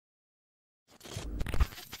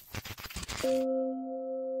Hello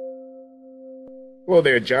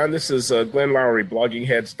there, John. This is Glenn Loury,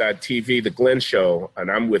 bloggingheads.tv, The Glenn Show, and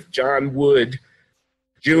I'm with John Wood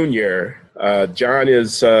Jr. John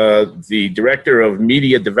is the director of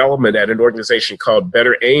media development at an organization called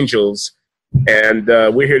Better Angels, and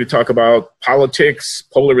we're here to talk about politics,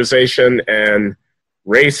 polarization, and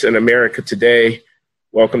race in America today.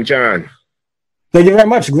 Welcome, John. Thank you very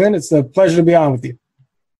much, Glenn. It's a pleasure to be on with you.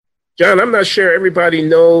 John, I'm not sure everybody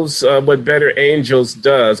knows what Better Angels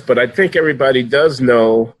does, but I think everybody does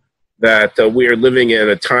know that we are living in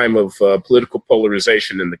a time of political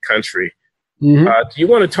polarization in the country. Mm-hmm. Do you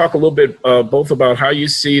want to talk a little bit both about how you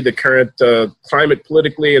see the current climate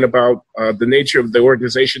politically and about the nature of the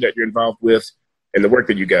organization that you're involved with and the work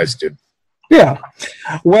that you guys do? Yeah.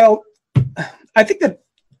 Well, I think that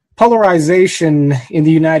polarization in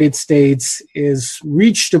the United States is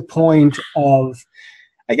reached a point of,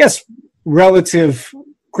 I guess, relative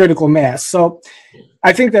critical mass. So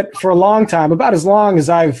I think that for a long time, about as long as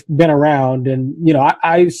I've been around, and, you know,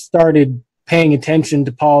 I started paying attention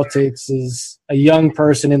to politics as a young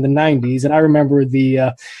person in the 90s. And I remember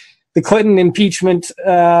the Clinton impeachment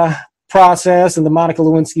process and the Monica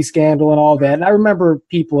Lewinsky scandal and all that. And I remember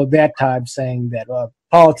people at that time saying that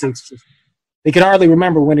politics, they could hardly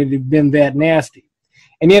remember when it had been that nasty.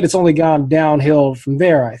 And yet it's only gone downhill from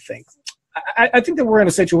there, I think. I think that we're in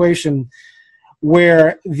a situation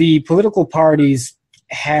where the political parties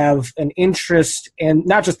have an interest, and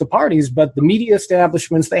not just the parties, but the media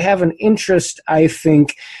establishments, they have an interest, I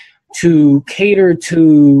think, to cater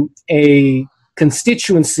to a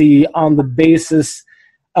constituency on the basis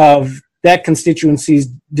of that constituency's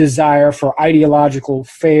desire for ideological,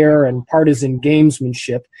 fair, and partisan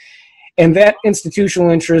gamesmanship. And that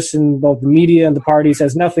institutional interest in both the media and the parties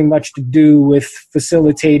has nothing much to do with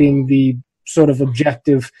facilitating the sort of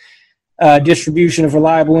objective distribution of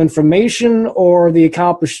reliable information or the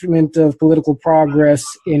accomplishment of political progress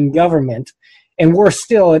in government. And worse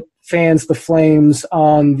still, it fans the flames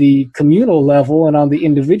on the communal level and on the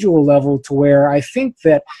individual level, to where I think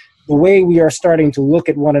that the way we are starting to look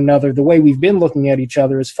at one another, the way we've been looking at each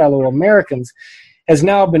other as fellow Americans, has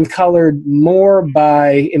now been colored more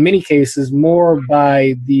by, in many cases, more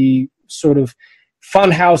by the sort of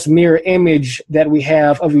funhouse mirror image that we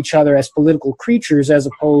have of each other as political creatures, as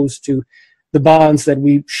opposed to the bonds that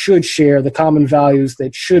we should share, the common values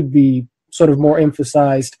that should be sort of more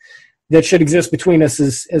emphasized, that should exist between us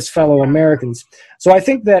as fellow Americans. So I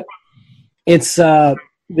think that it's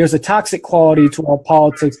there's a toxic quality to our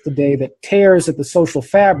politics today that tears at the social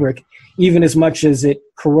fabric even as much as it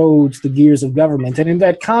corrodes the gears of government. And in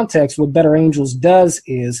that context, what Better Angels does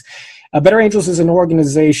is, Better Angels is an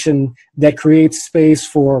organization that creates space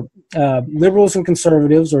for liberals and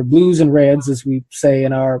conservatives, or blues and reds, as we say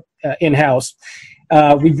in our in-house.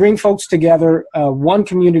 We bring folks together one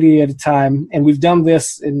community at a time, and we've done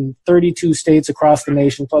this in 32 states across the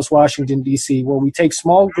nation, plus Washington, D.C., where we take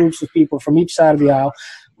small groups of people from each side of the aisle.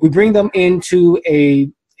 We bring them into a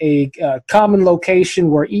common location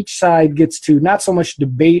where each side gets to not so much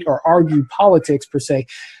debate or argue politics per se,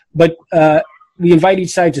 but we invite each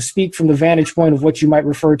side to speak from the vantage point of what you might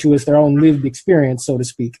refer to as their own lived experience, so to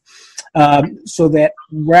speak, so that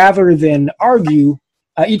rather than argue,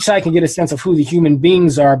 each side can get a sense of who the human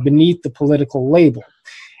beings are beneath the political label.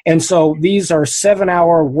 And so these are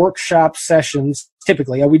 7-hour workshop sessions.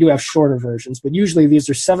 Typically, we do have shorter versions, but usually these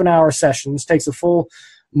are 7-hour sessions, takes a full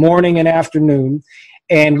morning and afternoon.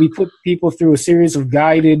 And we put people through a series of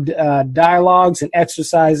guided dialogues and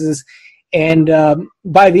exercises. And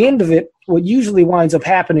by the end of it, what usually winds up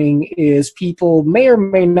happening is people may or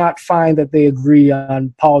may not find that they agree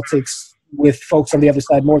on politics with folks on the other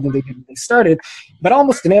side more than they did when they started. But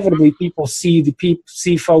almost inevitably, people see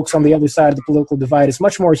folks on the other side of the political divide as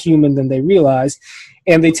much more human than they realize.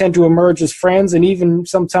 And they tend to emerge as friends and even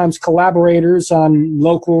sometimes collaborators on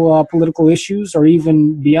local political issues, or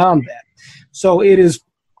even beyond that. So it is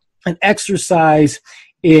an exercise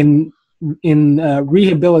in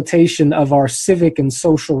rehabilitation of our civic and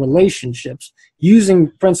social relationships,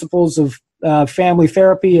 using principles of family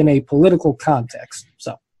therapy in a political context.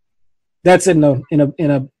 So that's in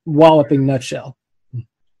a walloping nutshell.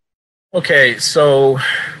 Okay, so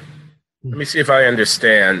let me see if I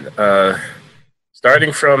understand.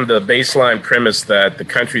 Starting from the baseline premise that the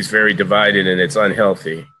country is very divided and it's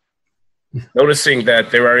unhealthy, noticing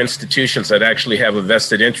that there are institutions that actually have a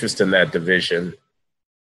vested interest in that division.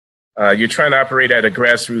 You're trying to operate at a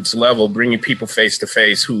grassroots level, bringing people face to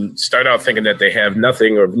face who start out thinking that they have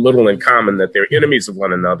nothing or little in common, that they're enemies of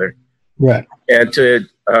one another. Right. And to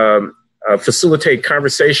facilitate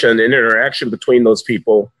conversation and interaction between those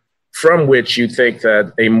people, from which you think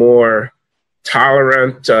that a more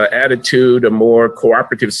tolerant attitude, a more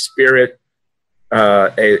cooperative spirit,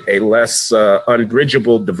 a less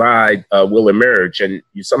unbridgeable divide will emerge. And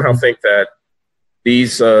you somehow think that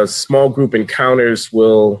these small group encounters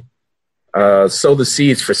will sow the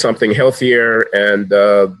seeds for something healthier and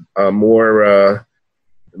more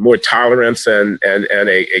tolerance and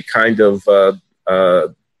a kind of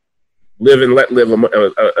live and let live,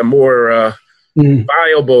 a more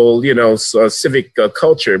viable, civic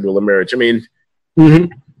culture will emerge. I mean,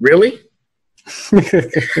 really?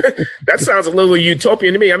 That sounds a little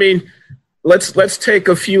utopian to me. I mean, let's take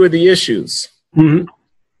a few of the issues.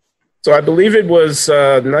 So I believe it was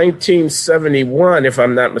 1971, if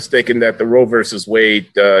I'm not mistaken, that the Roe versus Wade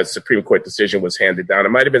Supreme Court decision was handed down. It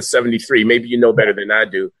might have been 73. Maybe you know better than I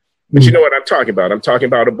do. But you know what I'm talking about. I'm talking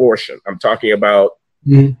about abortion. I'm talking about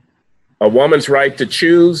a woman's right to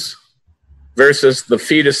choose versus the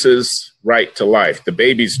fetus's right to life, the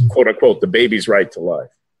baby's, quote unquote, the baby's right to life.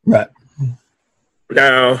 Right.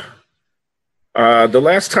 Now, the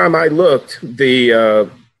last time I looked, the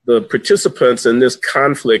participants in this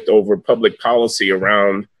conflict over public policy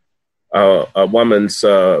around a woman's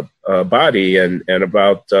body and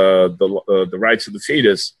about the rights of the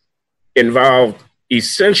fetus involved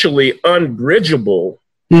essentially unbridgeable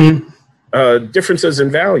differences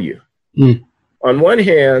in value. On one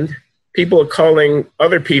hand, people are calling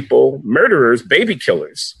other people murderers, baby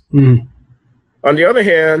killers. On the other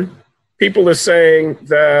hand, people are saying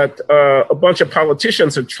that a bunch of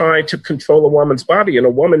politicians are trying to control a woman's body, and a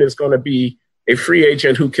woman is going to be a free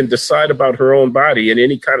agent who can decide about her own body in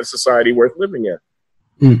any kind of society worth living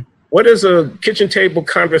in. What is a kitchen table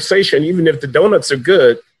conversation, even if the donuts are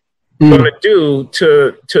good, going to do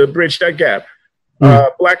to bridge that gap?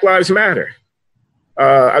 Black Lives Matter.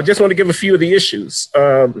 I just want to give a few of the issues.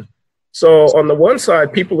 So on the one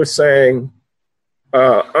side, people are saying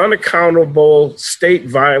unaccountable state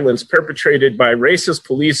violence perpetrated by racist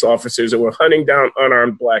police officers that were hunting down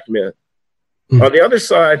unarmed Black men. On the other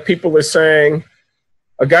side, people are saying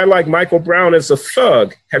a guy like Michael Brown is a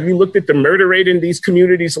thug. Have you looked at the murder rate in these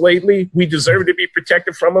communities lately? We deserve to be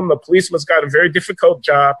protected from them. The policeman's got a very difficult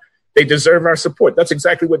job. They deserve our support. That's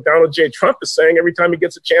exactly what Donald J. Trump is saying every time he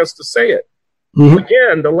gets a chance to say it.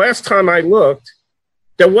 Again, the last time I looked,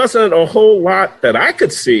 there wasn't a whole lot that I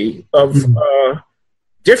could see of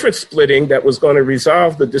difference splitting that was going to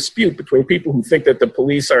resolve the dispute between people who think that the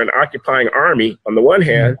police are an occupying army on the one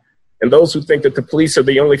hand, and those who think that the police are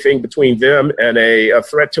the only thing between them and a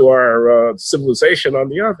threat to our civilization on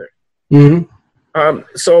the other.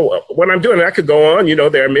 So what I'm doing, I could go on,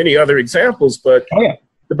 there are many other examples, but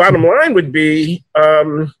the bottom line would be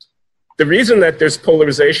the reason that there's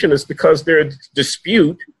polarization is because there's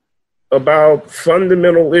dispute about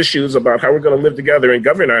fundamental issues about how we're going to live together and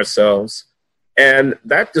govern ourselves. And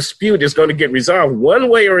that dispute is going to get resolved one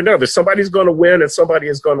way or another. Somebody's going to win and somebody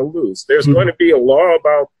is going to lose. There's going to be a law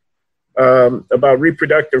about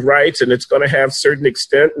reproductive rights, and it's going to have certain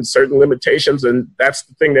extent and certain limitations. And that's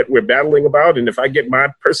the thing that we're battling about. And if I get my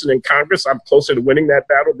person in Congress, I'm closer to winning that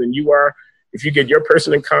battle than you are if you get your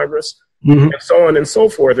person in Congress, and so on and so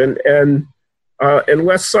forth. And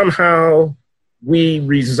unless somehow we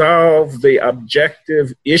resolve the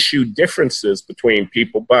objective issue differences between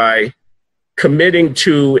people by committing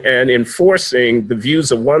to and enforcing the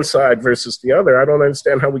views of one side versus the other, I don't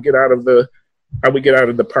understand how we get out of the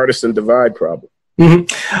partisan divide problem.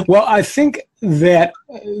 Well, I think that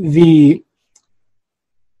the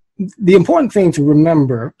important thing to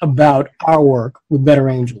remember about our work with Better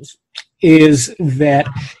Angels is that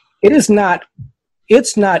it's not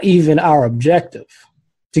even our objective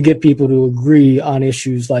to get people to agree on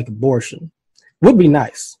issues like abortion. Would be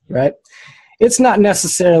nice, right? It's not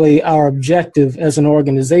necessarily our objective as an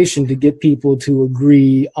organization to get people to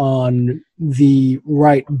agree on the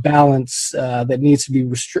right balance that needs to be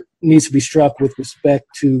struck with respect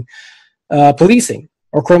to policing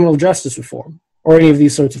or criminal justice reform or any of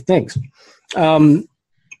these sorts of things.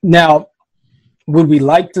 Now, would we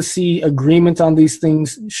like to see agreement on these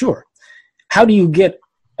things? Sure. How do you get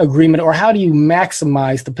agreement, or how do you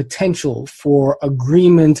maximize the potential for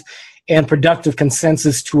agreement and productive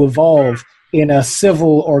consensus to evolve in a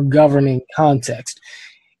civil or governing context?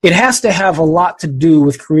 It has to have a lot to do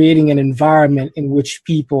with creating an environment in which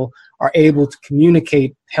people are able to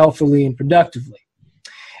communicate healthily and productively.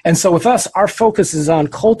 And so with us, our focus is on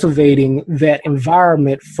cultivating that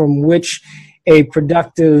environment from which a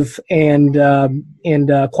productive and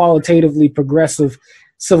qualitatively progressive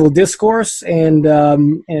civil discourse and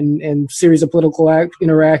series of political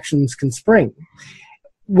interactions can spring.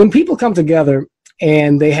 When people come together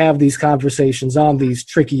and they have these conversations on these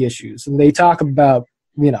tricky issues, and they talk about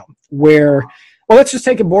where, well, let's just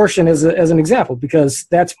take abortion as an example, because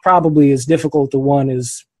that's probably as difficult a one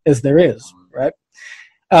as there is, right?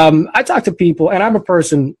 I talk to people, and I'm a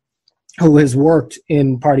person who has worked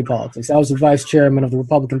in party politics. I was the vice chairman of the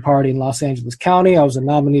Republican Party in Los Angeles County. I was a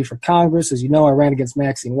nominee for Congress. As you know, I ran against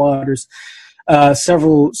Maxine Waters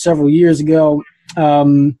several years ago.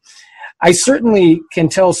 I certainly can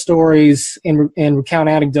tell stories and recount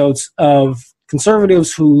anecdotes of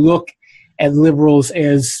conservatives who look at liberals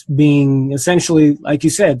as being essentially, like you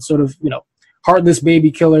said, sort of, heartless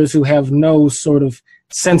baby killers who have no sort of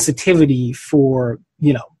sensitivity for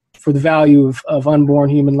the value of unborn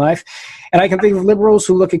human life. And I can think of liberals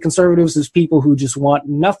who look at conservatives as people who just want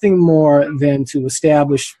nothing more than to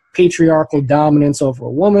establish patriarchal dominance over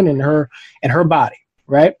a woman and her body,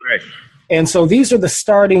 right? Right. And so these are the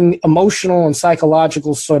starting emotional and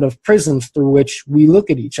psychological sort of prisms through which we look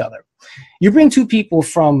at each other. You bring two people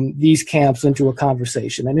from these camps into a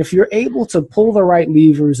conversation, and if you're able to pull the right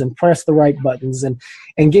levers and press the right buttons and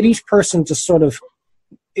get each person to sort of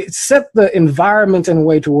set the environment in a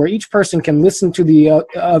way to where each person can listen to the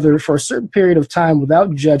other for a certain period of time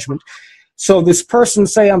without judgment. So this person,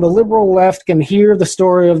 say on the liberal left, can hear the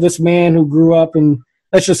story of this man who grew up in,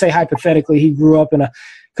 let's just say hypothetically, he grew up in a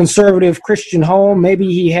conservative Christian home. Maybe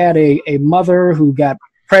he had a mother who got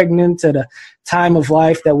pregnant at a time of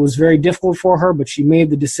life that was very difficult for her, but she made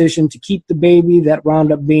the decision to keep the baby. That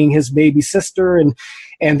wound up being his baby sister, and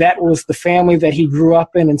that was the family that he grew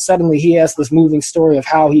up in. And suddenly he has this moving story of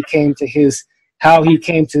how he came to his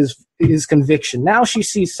conviction. Now she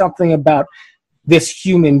sees something about this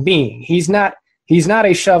human being. He's not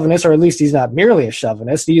a chauvinist, or at least he's not merely a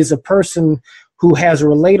chauvinist. He is a person who has a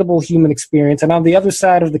relatable human experience. And on the other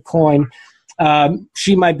side of the coin,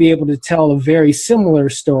 she might be able to tell a very similar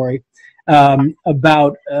story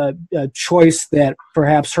about a choice that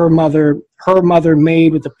perhaps her mother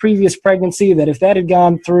made with the previous pregnancy, that if that had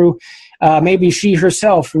gone through, maybe she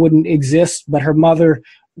herself wouldn't exist, but her mother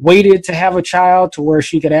waited to have a child to where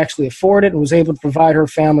she could actually afford it and was able to provide her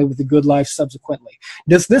family with a good life subsequently.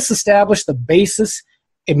 Does this establish the basis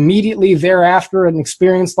immediately thereafter, an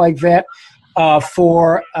experience like that,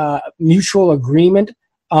 for mutual agreement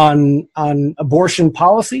on abortion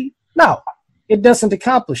policy? No, it doesn't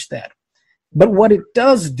accomplish that. But what it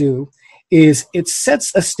does do is it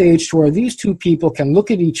sets a stage to where these two people can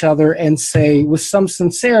look at each other and say with some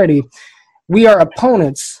sincerity, we are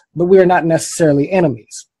opponents, but we are not necessarily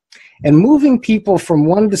enemies. And moving people from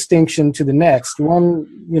one distinction to the next, one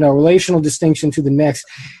relational distinction to the next,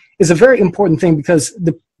 is a very important thing, because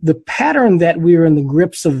the pattern that we're in the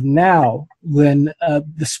grips of now, the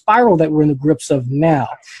spiral that we're in the grips of now,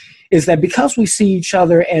 is that because we see each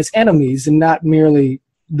other as enemies and not merely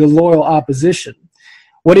the loyal opposition,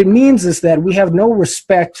 what it means is that we have no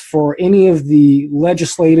respect for any of the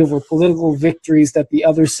legislative or political victories that the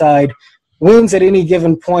other side wins at any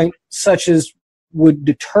given point, such as would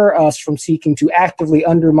deter us from seeking to actively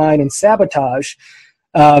undermine and sabotage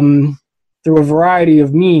through a variety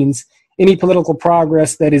of means any political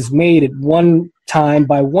progress that is made at one time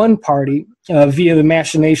by one party via the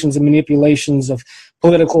machinations and manipulations of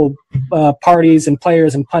political parties and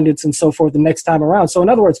players and pundits and so forth the next time around. So in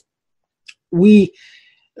other words, we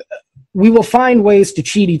will find ways to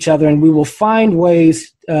cheat each other, and we will find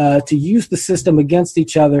ways to use the system against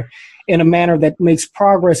each other in a manner that makes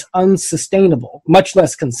progress unsustainable, much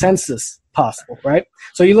less consensus possible, right?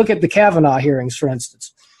 So you look at the Kavanaugh hearings, for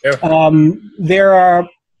instance. Yeah.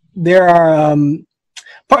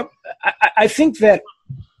 I think that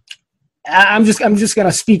I'm just going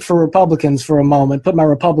to speak for Republicans for a moment, put my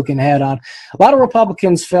Republican hat on. A lot of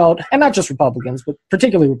Republicans felt, and not just Republicans, but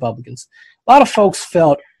particularly Republicans, a lot of folks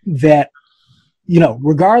felt that,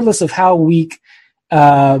 regardless of how weak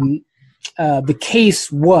the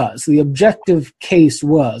case was, the objective case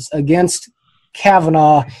was against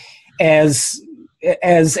Kavanaugh as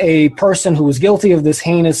a person who was guilty of this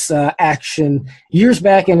heinous action years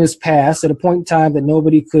back in his past at a point in time that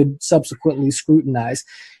nobody could subsequently scrutinize.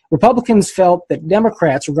 Republicans felt that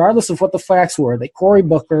Democrats, regardless of what the facts were, that Cory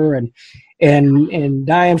Booker and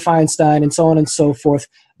Dianne Feinstein and so on and so forth,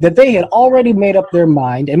 that they had already made up their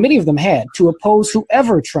mind, and many of them had, to oppose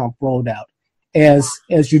whoever Trump rolled out as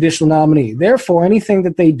judicial nominee. Therefore, anything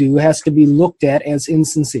that they do has to be looked at as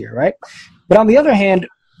insincere, right? But on the other hand,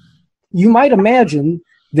 you might imagine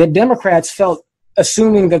that Democrats felt,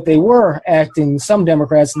 assuming that they were acting, some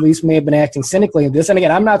Democrats at least may have been acting cynically in this. And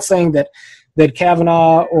again, I'm not saying that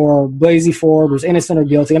Kavanaugh or Blasey Ford was innocent or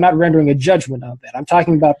guilty. I'm not rendering a judgment on that. I'm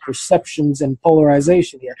talking about perceptions and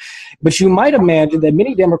polarization here. But you might imagine that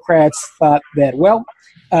many Democrats thought that, well,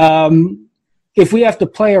 if we have to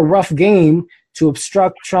play a rough game to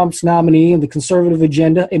obstruct Trump's nominee and the conservative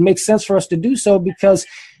agenda. It makes sense for us to do so because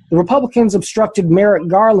the Republicans obstructed Merrick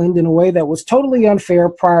Garland in a way that was totally unfair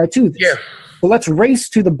prior to this. Yeah. So let's race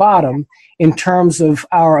to the bottom in terms of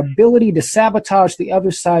our ability to sabotage the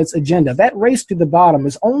other side's agenda. That race to the bottom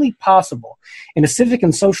is only possible in a civic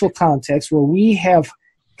and social context where we have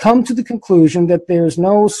come to the conclusion that there's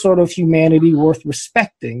no sort of humanity worth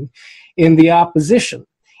respecting in the opposition.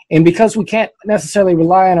 And because we can't necessarily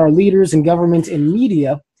rely on our leaders and government and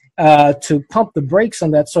media to pump the brakes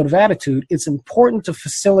on that sort of attitude, it's important to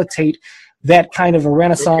facilitate that kind of a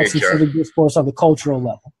renaissance in civic discourse on the cultural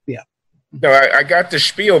level. Yeah. No, I got the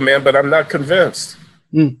spiel, man, but I'm not convinced.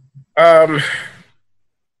 You're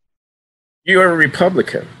a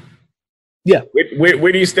Republican. Yeah.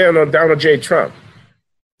 Where do you stand on Donald J. Trump?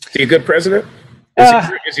 Is he a good president?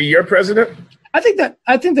 Is he your president? I think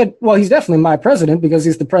that, well, he's definitely my president because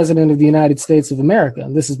he's the president of the United States of America,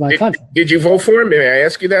 and this is my country. Did you vote for him? May I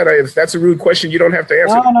ask you that? If that's a rude question, you don't have to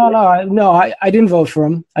answer. No, I didn't vote for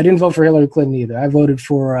him. I didn't vote for Hillary Clinton either. I voted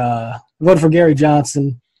for Gary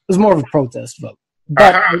Johnson. It was more of a protest vote,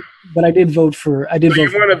 but I did vote for.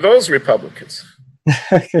 You're one of those Republicans.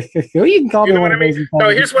 You can call me one of those Republicans. No,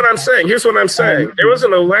 here's what I'm saying. There was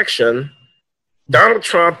an election. Donald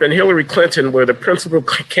Trump and Hillary Clinton were the principal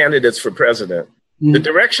candidates for president. The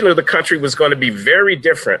direction of the country was going to be very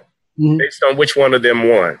different based on which one of them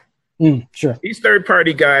won. Sure. These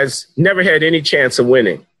third-party guys never had any chance of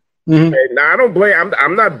winning. Okay? Now, I don't blame.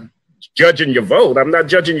 I'm not judging your vote. I'm not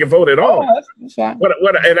judging your vote at all. That's fine.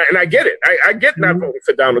 And I get it. I get not voting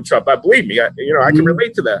for Donald Trump. Believe me. I can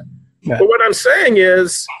relate to that. Yeah. But what I'm saying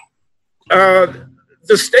is,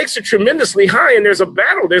 the stakes are tremendously high, and there's a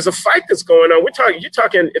battle. There's a fight that's going on. You're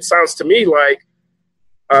talking. It sounds to me like,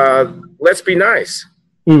 let's be nice.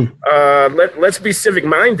 Let's be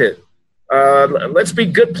civic-minded. Let's be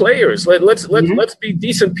good players. Let's be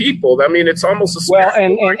decent people. I mean, it's almost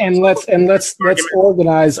and let's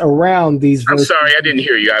organize around these. I'm sorry, I didn't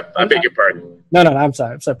hear you. I beg your pardon. No, I'm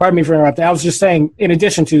sorry. Pardon me for interrupting. I was just saying, in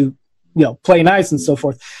addition to play nice and so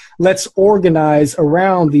forth, let's organize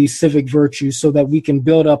around these civic virtues so that we can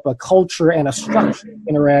build up a culture and a structured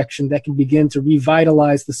interaction that can begin to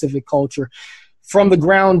revitalize the civic culture from the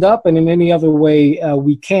ground up and in any other way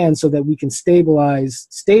we can, so that we can stabilize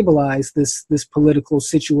this political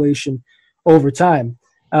situation over time.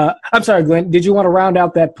 I'm sorry, Glenn, did you want to round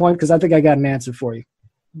out that point? Because I think I got an answer for you.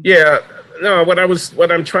 Yeah, no,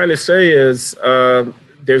 what I'm trying to say is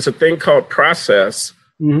there's a thing called process,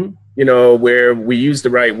 where we use the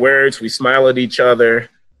right words, we smile at each other,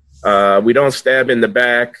 we don't stab in the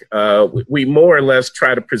back. We more or less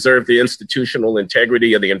try to preserve the institutional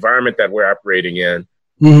integrity of the environment that we're operating in.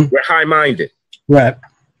 We're high-minded. Right.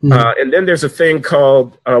 And then there's a thing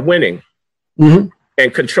called winning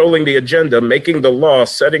and controlling the agenda, making the law,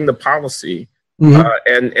 setting the policy,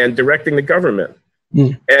 and directing the government.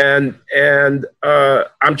 And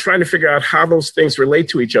I'm trying to figure out how those things relate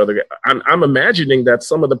to each other. I'm imagining that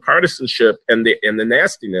some of the partisanship and the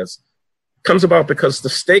nastiness comes about because the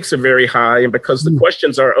stakes are very high and because the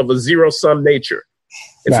questions are of a zero-sum nature.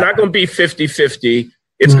 It's not going to be 50-50.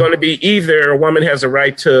 It's going to be either a woman has a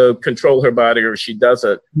right to control her body or she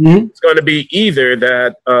doesn't. It's going to be either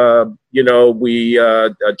that, we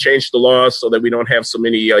change the laws so that we don't have so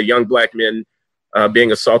many young black men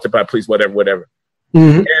being assaulted by police, whatever.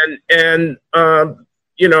 And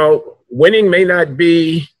winning may not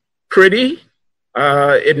be pretty.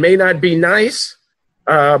 It may not be nice.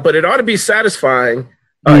 But it ought to be satisfying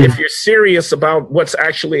if you're serious about what's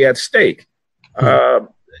actually at stake.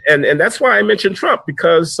 And that's why I mentioned Trump,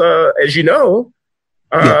 because, as you know,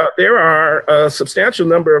 there are a substantial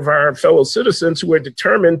number of our fellow citizens who are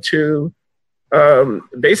determined to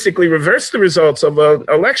basically reverse the results of an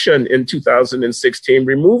election in 2016,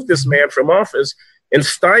 remove this man from office, and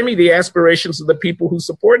stymie the aspirations of the people who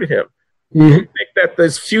supported him. I think that the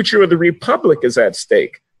future of the republic is at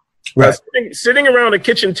stake. Right. Sitting around a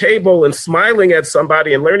kitchen table and smiling at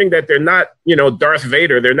somebody and learning that they're not, Darth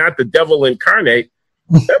Vader, they're not the devil incarnate,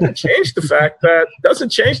 doesn't change the fact that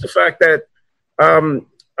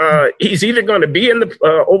he's either going to be in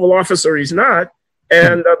the Oval Office or he's not.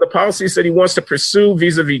 And the policies that he wants to pursue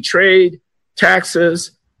vis-a-vis trade,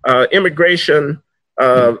 taxes, immigration,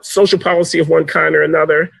 social policy of one kind or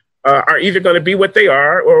another are either going to be what they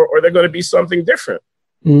are or they're going to be something different.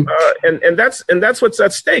 And that's what's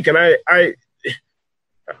at stake. And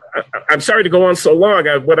I'm sorry to go on so long.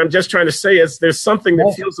 What I'm just trying to say is there's something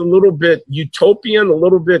that feels a little bit utopian, a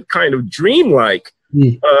little bit kind of dreamlike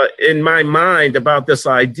in my mind about this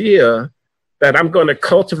idea that I'm going to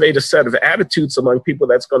cultivate a set of attitudes among people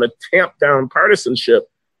that's going to tamp down partisanship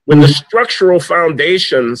when the structural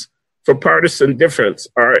foundations for partisan difference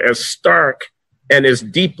are as stark and as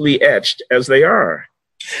deeply etched as they are?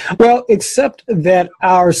 Well, except that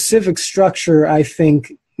our civic structure, I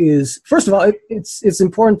think, is, first of all, it's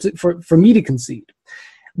important for me to concede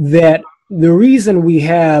that the reason we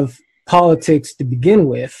have politics to begin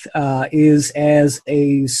with is as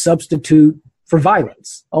a substitute for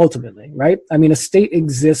violence, ultimately, right? I mean, a state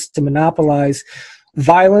exists to monopolize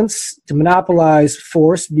violence, to monopolize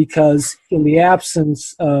force, because in the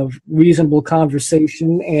absence of reasonable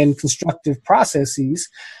conversation and constructive processes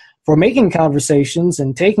for making conversations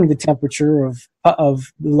and taking the temperature of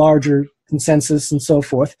the larger consensus and so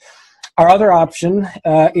forth, our other option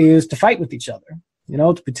is to fight with each other,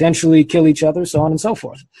 to potentially kill each other, so on and so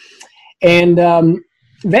forth. And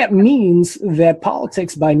that means that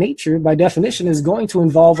politics by nature, by definition, is going to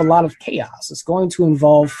involve a lot of chaos. It's going to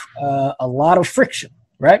involve a lot of friction,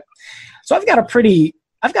 right? So I've got a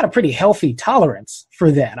pretty healthy tolerance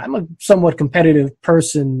for that. I'm a somewhat competitive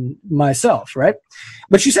person myself, right?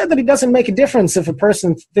 But you said that it doesn't make a difference if a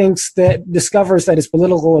person discovers that his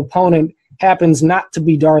political opponent happens not to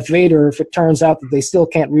be Darth Vader, if it turns out that they still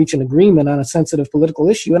can't reach an agreement on a sensitive political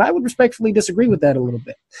issue. And I would respectfully disagree with that a little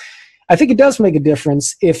bit. I think it does make a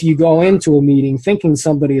difference if you go into a meeting thinking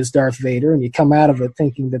somebody is Darth Vader and you come out of it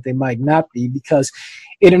thinking that they might not be, because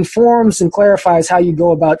it informs and clarifies how you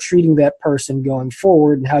go about treating that person going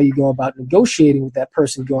forward and how you go about negotiating with that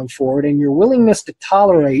person going forward, and your willingness to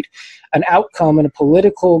tolerate an outcome in a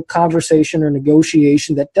political conversation or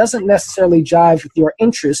negotiation that doesn't necessarily jive with your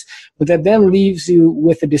interests, but that then leaves you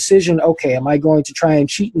with a decision, okay, am I going to try and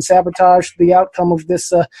cheat and sabotage the outcome of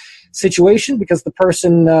this situation because the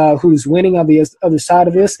person who's winning on the other side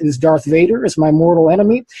of this is Darth Vader, is my mortal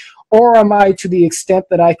enemy? Or am I, to the extent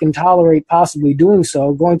that I can tolerate possibly doing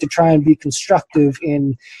so, going to try and be constructive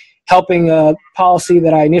in helping a policy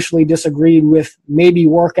that I initially disagreed with maybe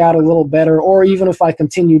work out a little better, or even if I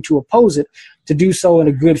continue to oppose it, to do so in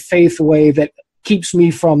a good faith way that keeps me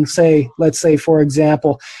from, let's say, for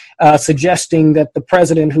example, suggesting that the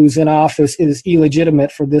president who's in office is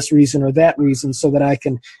illegitimate for this reason or that reason, so that I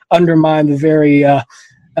can undermine the very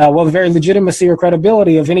legitimacy or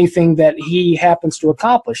credibility of anything that he happens to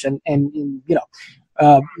accomplish. And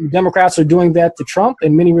Democrats are doing that to Trump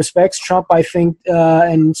in many respects. Trump, I think,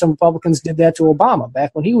 and some Republicans did that to Obama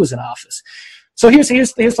back when he was in office. So here's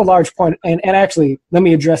the large point, and actually, let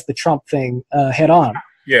me address the Trump thing head on.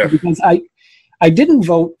 Yeah. Because I didn't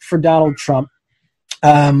vote for Donald Trump,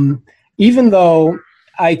 even though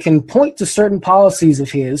I can point to certain policies of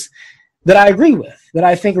his that I agree with, that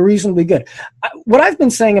I think are reasonably good. What I've been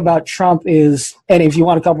saying about Trump is, and if you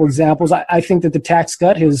want a couple examples, I think that the tax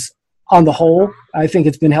cut has, on the whole, I think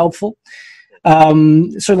it's been helpful.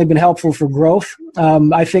 Certainly been helpful for growth.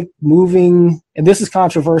 I think moving, and this is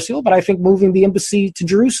controversial, but I think moving the embassy to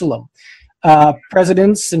Jerusalem,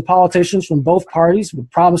 presidents and politicians from both parties have been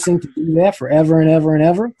promising to do that forever and ever and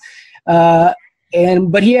ever.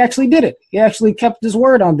 But he actually did it. He actually kept his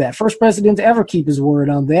word on that. First president to ever keep his word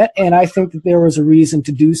on that. And I think that there was a reason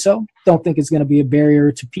to do so. Don't think it's going to be a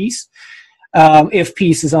barrier to peace, if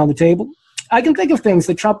peace is on the table. I can think of things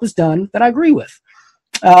that Trump has done that I agree with.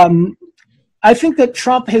 I think that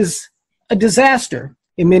Trump is a disaster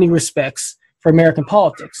in many respects for American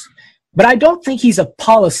politics. But I don't think he's a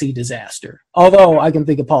policy disaster, although I can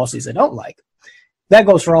think of policies I don't like. That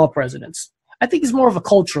goes for all presidents. I think he's more of a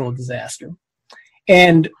cultural disaster.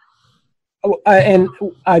 And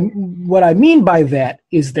what I mean by that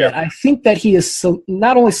is that I think that he has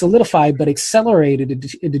not only solidified but accelerated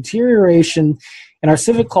a deterioration in our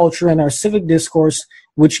civic culture and our civic discourse,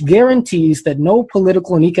 which guarantees that no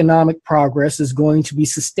political and economic progress is going to be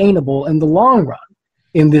sustainable in the long run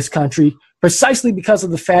in this country, precisely because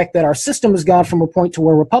of the fact that our system has gone from a point to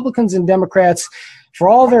where Republicans and Democrats, for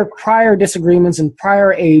all their prior disagreements and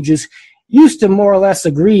prior ages, used to more or less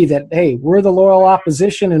agree that, hey, we're the loyal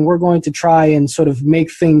opposition and we're going to try and sort of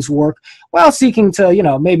make things work while seeking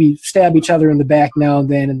to, maybe stab each other in the back now and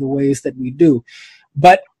then in the ways that we do.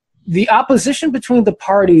 But the opposition between the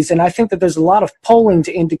parties, and I think that there's a lot of polling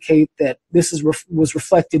to indicate that this was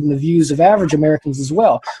reflected in the views of average Americans as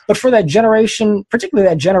well. But for that generation, particularly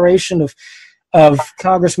that generation of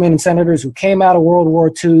congressmen and senators who came out of World War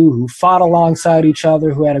II, who fought alongside each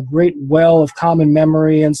other, who had a great well of common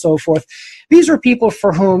memory and so forth, these were people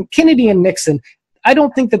for whom Kennedy and Nixon, I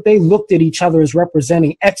don't think that they looked at each other as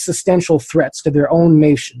representing existential threats to their own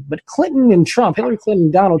nation. But Clinton and Trump, Hillary Clinton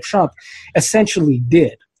and Donald Trump, essentially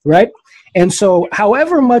did. Right? And so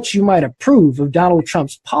however much you might approve of Donald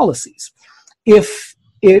Trump's policies, if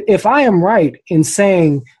if I am right in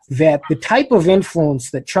saying that the type of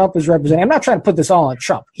influence that Trump is representing, I'm not trying to put this all on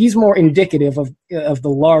Trump. He's more indicative of the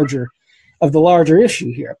larger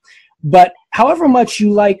issue here. But however much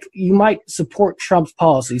you might support Trump's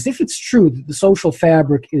policies, if it's true that the social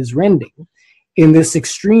fabric is rending in this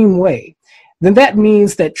extreme way, then that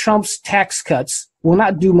means that Trump's tax cuts will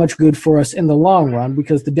not do much good for us in the long run,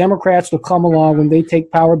 because the Democrats will come along when they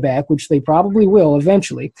take power back, which they probably will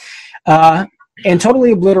eventually, and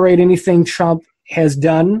totally obliterate anything Trump has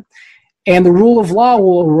done. And the rule of law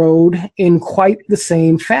will erode in quite the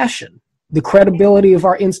same fashion. The credibility of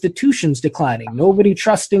our institutions declining, nobody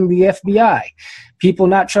trusting the FBI, people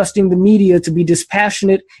not trusting the media to be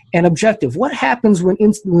dispassionate and objective. What happens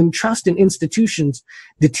when trust in institutions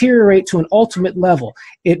deteriorate to an ultimate level?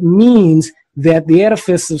 It means that the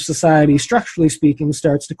edifice of society, structurally speaking,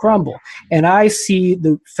 starts to crumble. And I see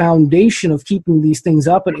the foundation of keeping these things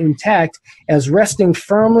up and intact as resting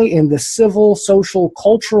firmly in the civil, social,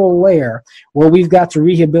 cultural layer, where we've got to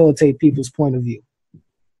rehabilitate people's point of view.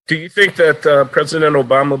 Do you think that President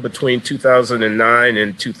Obama, between 2009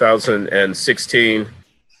 and 2016,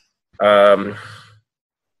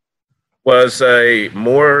 was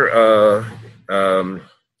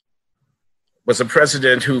a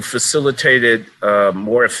president who facilitated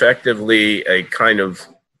more effectively a kind of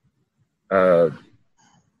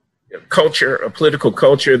culture, a political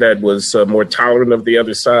culture that was more tolerant of the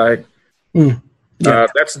other side? Yeah.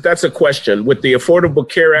 That's a question. With the Affordable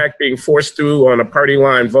Care Act being forced through on a party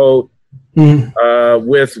line vote,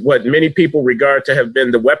 with what many people regard to have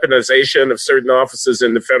been the weaponization of certain offices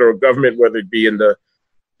in the federal government, whether it be in the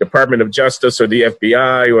Department of Justice or the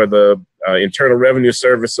FBI or the Internal Revenue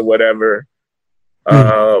Service or whatever,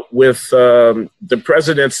 with the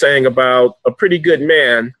president saying about a pretty good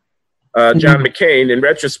man, John McCain. In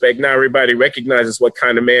retrospect, now everybody recognizes what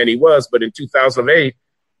kind of man he was. But in 2008,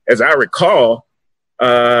 as I recall,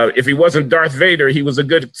 if he wasn't Darth Vader, he was a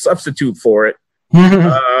good substitute for it.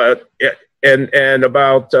 And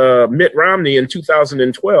about Mitt Romney in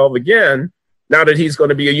 2012, again, now that he's going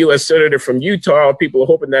to be a U.S. Senator from Utah, people are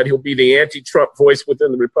hoping that he'll be the anti-Trump voice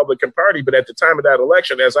within the Republican Party. But at the time of that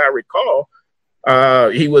election, as I recall,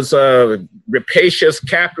 he was rapacious,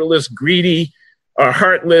 capitalist, greedy,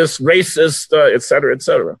 heartless, racist, et cetera, et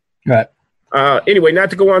cetera. Right. Anyway, not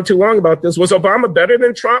to go on too long about this, was Obama better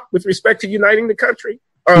than Trump with respect to uniting the country?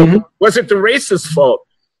 Was it the racist fault?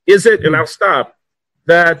 Is it, and I'll stop,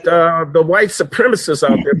 that the white supremacists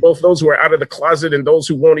out there, both those who are out of the closet and those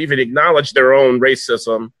who won't even acknowledge their own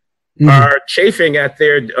racism, are chafing at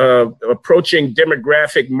their approaching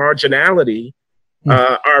demographic marginality,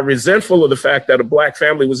 are resentful of the fact that a black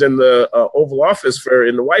family was in the Oval Office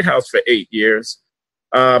in the White House for 8 years,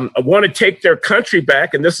 want to take their country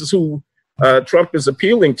back, and this is who Trump is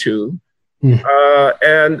appealing to,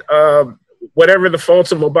 and whatever the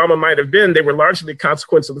faults of Obama might have been, they were largely a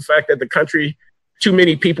consequence of the fact that the country, too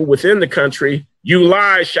many people within the country, "You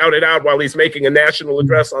lie," shouted out while he's making a national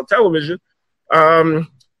address on television,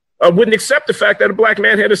 wouldn't accept the fact that a black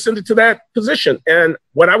man had ascended to that position. And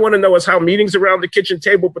what I want to know is how meetings around the kitchen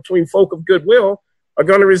table between folk of goodwill are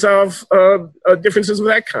going to resolve differences of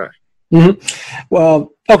that kind.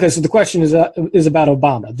 Well, okay, so the question is about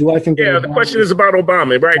Obama. Do I think that the question is about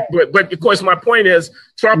Obama, right? But of course, my point is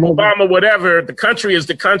Trump, Obama, whatever, the country is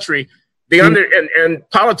the country. And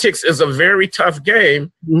politics is a very tough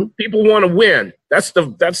game. People want to win. That's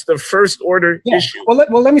the first order issue.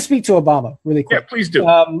 Well, let me speak to Obama really quick. Yeah, please do.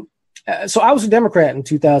 So I was a Democrat in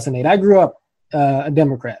 2008. I grew up a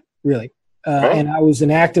Democrat, really. And I was an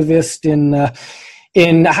activist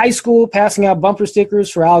in high school, passing out bumper stickers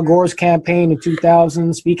for Al Gore's campaign in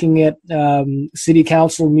 2000, speaking at city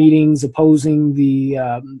council meetings opposing the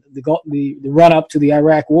run-up to the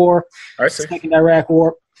Iraq War, the second Iraq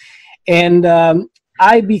War. And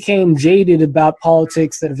I became jaded about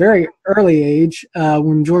politics at a very early age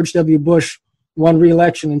when George W. Bush won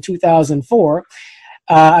re-election in 2004.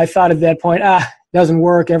 I thought at that point, doesn't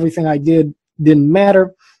work. Everything I did didn't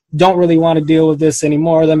matter. Don't really want to deal with this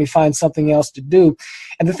anymore. Let me find something else to do.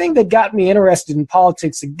 And the thing that got me interested in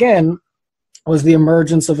politics again was the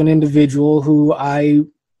emergence of an individual who I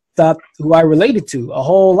related to a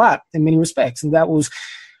whole lot in many respects, and that was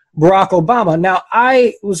Barack Obama. Now,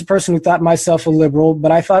 I was a person who thought myself a liberal,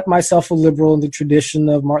 but I thought myself a liberal in the tradition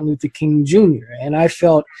of Martin Luther King Jr. And I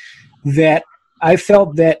felt that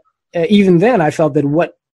even then, I felt that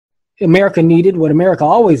what America needed, what America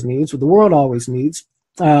always needs, what the world always needs,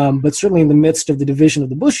 but certainly in the midst of the division of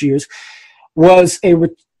the Bush years, was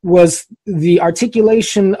was the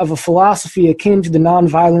articulation of a philosophy akin to the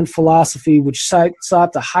nonviolent philosophy, which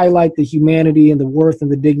sought to highlight the humanity and the worth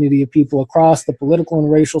and the dignity of people across the political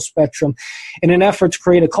and racial spectrum in an effort to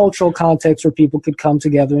create a cultural context where people could come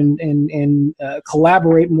together and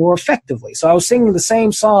collaborate more effectively. So I was singing the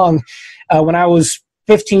same song when I was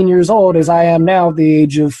 15 years old as I am now at the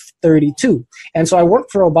age of 32. And so I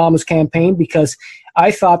worked for Obama's campaign because I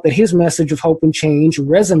thought that his message of hope and change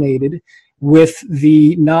resonated with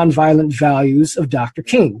the nonviolent values of Dr.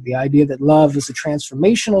 King, the idea that love is a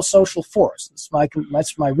transformational social force.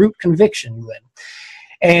 That's my root conviction, Lynn.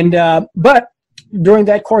 And but during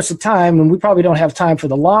that course of time, and we probably don't have time for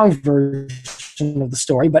the long version of the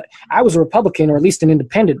story, but I was a Republican, or at least an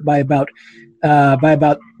independent, by about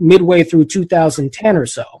midway through 2010 or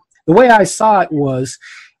so. The way I saw it was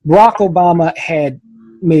Barack Obama had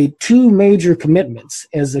made two major commitments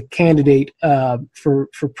as a candidate for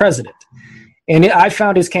president. And I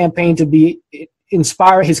found his campaign to be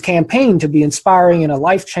inspiring in a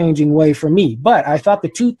life-changing way for me. But I thought the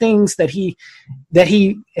two things that he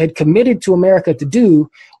had committed to America to do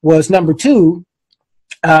was, number two,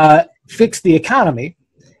 fix the economy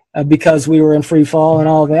because we were in free fall and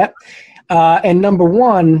all that. And number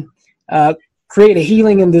one, create a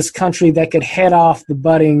healing in this country that could head off the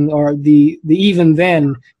budding or the even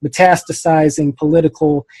then metastasizing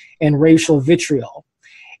political and racial vitriol.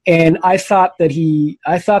 And I thought that he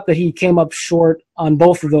came up short on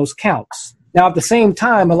both of those counts. Now, at the same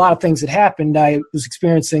time, a lot of things had happened. I was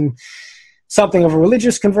experiencing something of a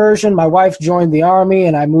religious conversion. My wife joined the Army,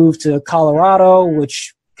 and I moved to Colorado,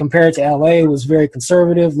 which compared to LA was very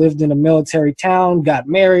conservative, lived in a military town, got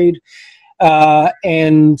married,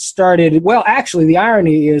 and started, well, actually,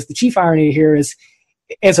 the chief irony here is,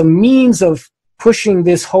 as a means of pushing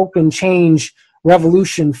this hope and change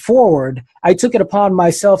revolution forward, I took it upon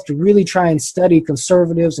myself to really try and study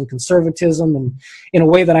conservatives and conservatism and in a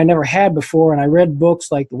way that I never had before. And I read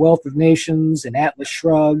books like The Wealth of Nations and Atlas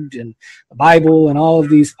Shrugged and the Bible and all of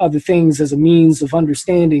these other things as a means of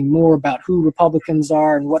understanding more about who Republicans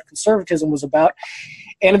are and what conservatism was about.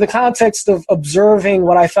 And in the context of observing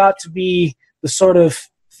what I thought to be the sort of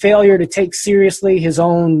failure to take seriously his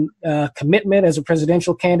own commitment as a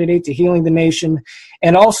presidential candidate to healing the nation,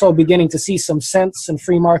 and also beginning to see some sense in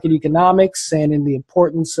free market economics and in the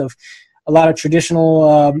importance of a lot of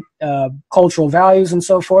traditional cultural values and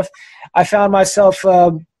so forth, I found myself,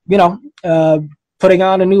 putting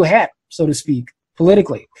on a new hat, so to speak,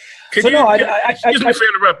 politically. Excuse me for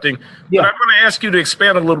interrupting, yeah. But I want to ask you to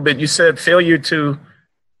expand a little bit. You said failure to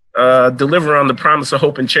deliver on the promise of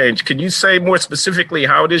hope and change. Can you say more specifically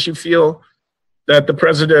how it is you feel that the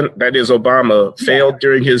president, that is Obama, failed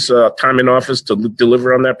during his time in office to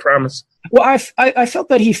deliver on that promise? Well, I felt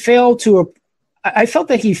that he failed to. I felt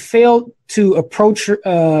that he failed to approach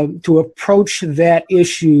that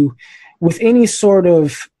issue with any sort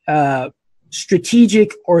of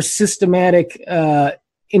strategic or systematic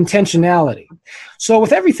intentionality. So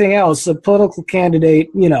with everything else, a political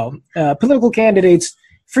candidate, political candidates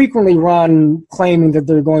frequently run claiming that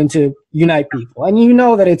they're going to unite people. And you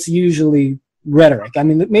know that it's usually rhetoric. I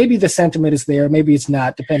mean, maybe the sentiment is there, maybe it's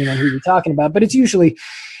not, depending on who you're talking about, but it's usually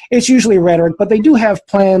rhetoric. But they do have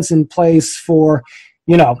plans in place for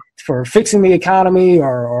fixing the economy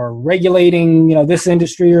or regulating, this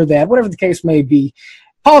industry or that, whatever the case may be.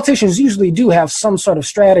 Politicians usually do have some sort of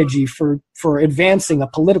strategy for advancing a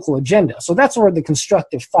political agenda. So that's where the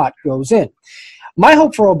constructive thought goes in. My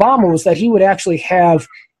hope for Obama was that he would actually have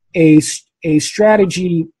a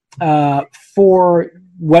strategy for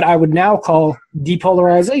what I would now call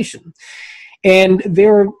depolarization. And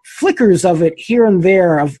there are flickers of it here and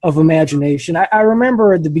there of imagination. I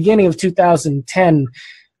remember at the beginning of 2010,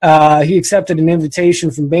 he accepted an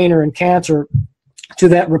invitation from Boehner and Cantor to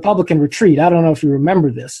that Republican retreat. I don't know if you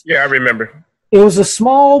remember this. Yeah, I remember. It was a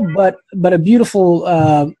small but a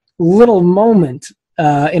beautiful little moment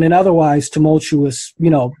in an otherwise tumultuous,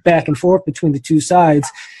 back and forth between the two sides,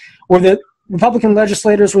 where the Republican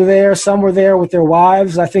legislators were there. Some were there with their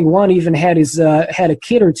wives. I think one even had a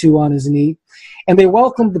kid or two on his knee, and they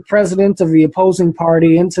welcomed the president of the opposing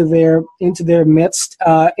party into their midst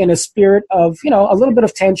in a spirit of a little bit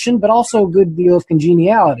of tension, but also a good deal of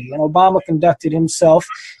congeniality. And Obama conducted himself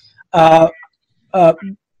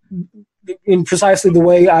in precisely the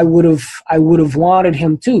way I would have wanted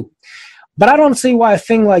him to. But I don't see why a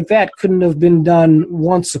thing like that couldn't have been done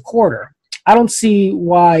once a quarter. I don't see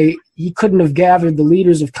why he couldn't have gathered the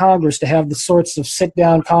leaders of Congress to have the sorts of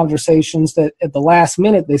sit-down conversations that at the last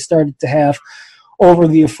minute they started to have over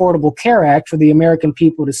the Affordable Care Act for the American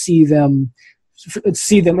people to see them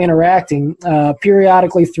see them interacting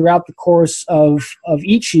periodically throughout the course of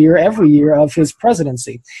each year, every year of his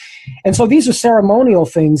presidency. And so these are ceremonial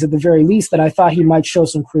things at the very least that I thought he might show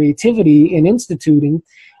some creativity in instituting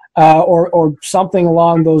or something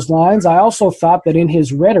along those lines. I also thought that in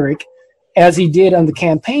his rhetoric, as he did on the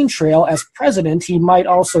campaign trail as president, he might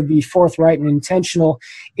also be forthright and intentional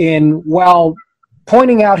in, while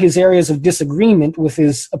pointing out his areas of disagreement with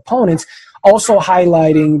his opponents, also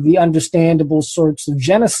highlighting the understandable sorts of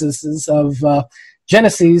geneses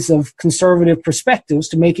of conservative perspectives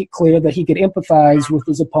to make it clear that he could empathize with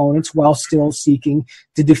his opponents while still seeking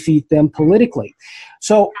to defeat them politically.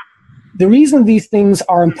 So the reason these things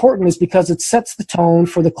are important is because it sets the tone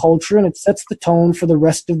for the culture, and it sets the tone for the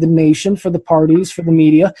rest of the nation, for the parties, for the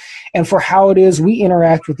media, and for how it is we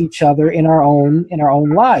interact with each other in our own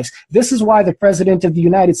lives. This is why the President of the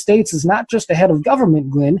United States is not just a head of government,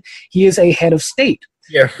 Glenn. He is a head of state.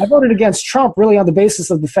 Yeah. I voted against Trump really on the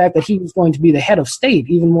basis of the fact that he was going to be the head of state,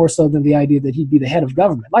 even more so than the idea that he'd be the head of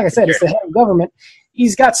government. Like I said, it's the head of government.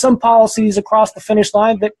 He's got some policies across the finish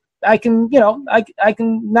line that I can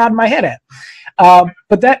nod my head at.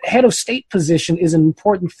 But that head of state position is an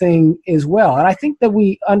important thing as well. And I think that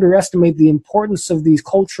we underestimate the importance of these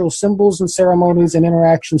cultural symbols and ceremonies and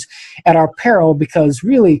interactions at our peril, because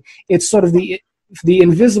really it's sort of the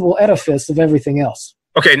invisible edifice of everything else.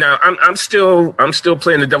 Okay, now I'm still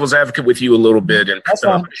playing the devil's advocate with you a little bit and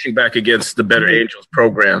pushing back against the Better Angels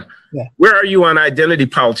program. Yeah. Where are you on identity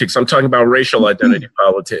politics? I'm talking about racial identity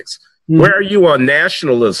politics. Where are you on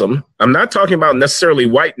nationalism? I'm not talking about necessarily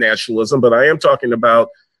white nationalism, but I am talking about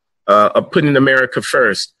putting America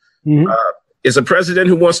first. Is a president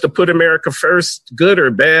who wants to put America first good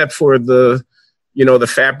or bad for the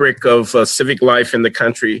fabric of civic life in the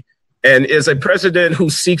country? And is a president who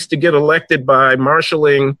seeks to get elected by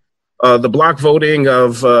marshaling the block voting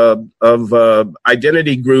of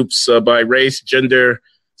identity groups by race, gender,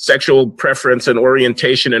 sexual preference, and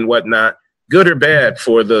orientation and whatnot, good or bad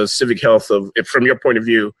for the civic health of, from your point of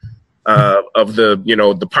view, of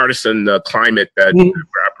the partisan climate that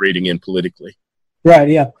we're operating in politically? Right.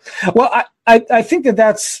 Yeah. Well, I think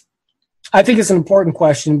I think it's an important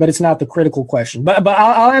question, but it's not the critical question. But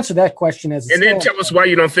I'll answer that question as. And then tell us why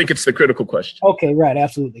you don't think it's the critical question. Okay. Right.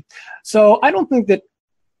 Absolutely. So I don't think that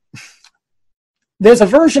there's a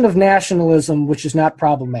version of nationalism which is not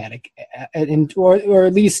problematic, or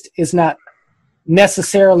at least is not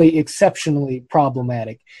necessarily exceptionally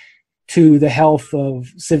problematic to the health of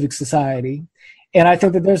civic society. And I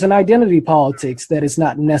think that there's an identity politics that is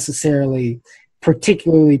not necessarily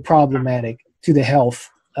particularly problematic to the health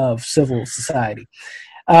of civil society.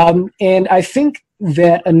 And I think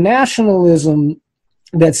that a nationalism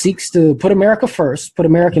that seeks to put America first, put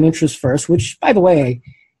American interests first, which, by the way,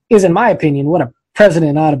 is, in my opinion, what a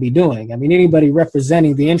president ought to be doing. I mean, anybody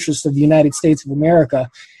representing the interests of the United States of America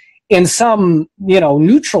in some,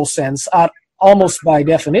 neutral sense, ought almost by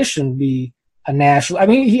definition be a national. I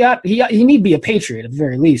mean, he need to be a patriot at the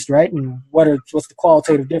very least, right? And what's the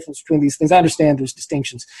qualitative difference between these things? I understand there's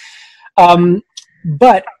distinctions,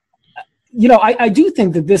 but I do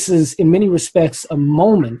think that this is, in many respects, a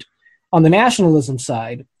moment on the nationalism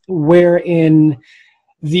side wherein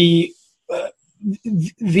the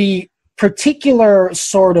particular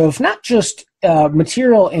sort of not just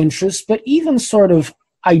material interests, but even sort of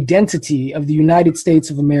identity of the United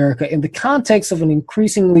States of America in the context of an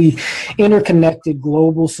increasingly interconnected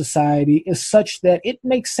global society is such that it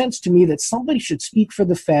makes sense to me that somebody should speak for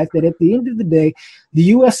the fact that at the end of the day, the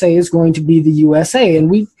USA is going to be the USA.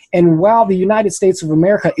 And while the United States of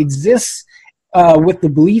America exists with the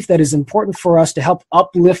belief that is important for us to help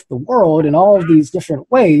uplift the world in all of these different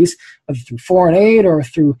ways, whether through foreign aid or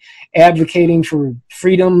through advocating for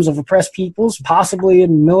freedoms of oppressed peoples, possibly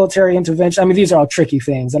in military intervention. I mean, these are all tricky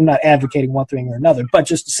things. I'm not advocating one thing or another, but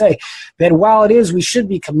just to say that while it is we should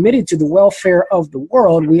be committed to the welfare of the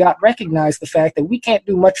world, we ought to recognize the fact that we can't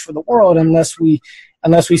do much for the world unless we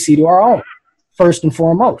see to our own, first and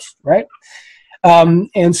foremost, right?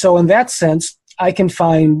 And so in that sense, I can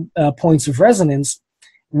find points of resonance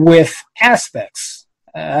with aspects.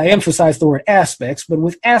 I emphasize the word aspects, but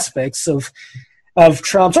with aspects of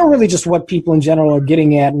Trump's, or really just what people in general are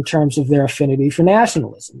getting at in terms of their affinity for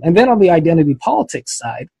nationalism. And then on the identity politics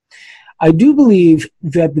side, I do believe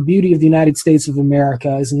that the beauty of the United States of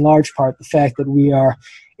America is in large part the fact that we are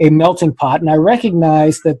a melting pot. And I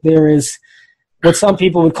recognize that there is what some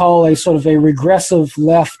people would call a sort of a regressive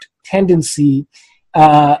left tendency.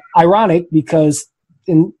 Ironic because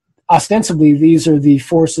ostensibly these are the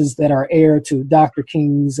forces that are heir to Dr.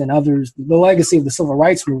 King's and others, the legacy of the civil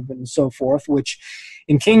rights movement and so forth, which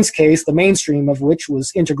in King's case, the mainstream of which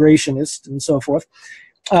was integrationist and so forth.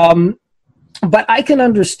 But I can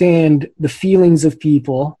understand the feelings of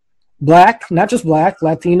people, Black, not just Black,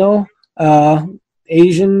 Latino,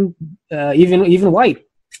 Asian, even white,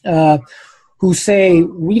 who say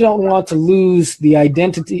we don't want to lose the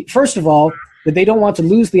identity. First of all, that they don't want to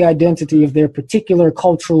lose the identity of their particular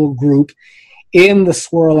cultural group in the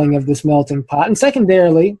swirling of this melting pot. And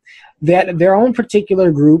secondarily, that their own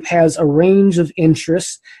particular group has a range of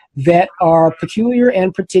interests that are peculiar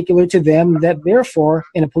and particular to them, that therefore,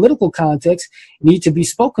 in a political context, need to be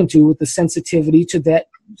spoken to with the sensitivity to that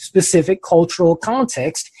specific cultural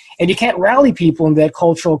context. And you can't rally people in that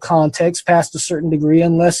cultural context past a certain degree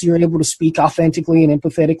unless you're able to speak authentically and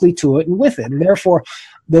empathetically to it and with it. And therefore,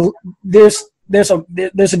 there's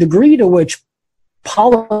a degree to which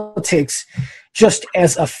politics, just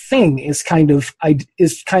as a thing, is kind of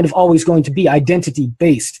always going to be identity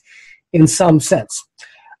based in some sense.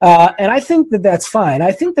 And I think that that's fine.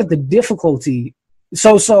 I think that the difficulty,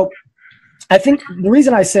 so I think the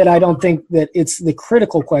reason I said I don't think that it's the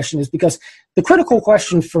critical question is because the critical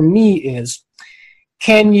question for me is,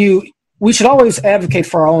 we should always advocate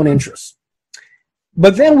for our own interests,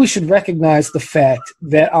 but then we should recognize the fact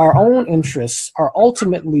that our own interests are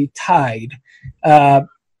ultimately tied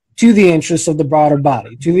to the interests of the broader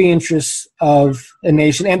body, to the interests of a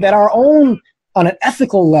nation, and that our own, on an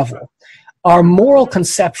ethical level, our moral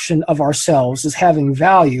conception of ourselves as having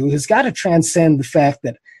value has got to transcend the fact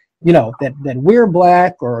that, that we're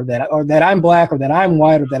Black, or that I'm Black, or that I'm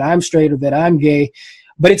white, or that I'm straight, or that I'm gay.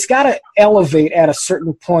 But it's got to elevate at a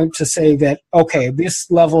certain point to say that, okay, this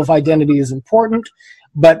level of identity is important,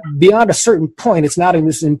 but beyond a certain point, it's not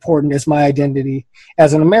as important as my identity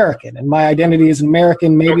as an American. And my identity as an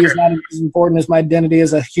American maybe is not as important as my identity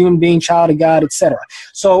as a human being, child of God, etc.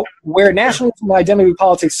 So where nationalism and identity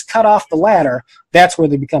politics cut off the ladder, that's where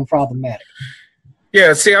they become problematic.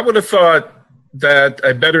 Yeah, see, I would have thought that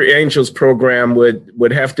a Better Angels program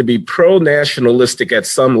would have to be pro-nationalistic at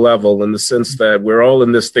some level, in the sense that we're all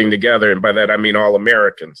in this thing together. And by that, I mean all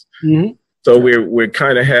Americans. Mm-hmm. So we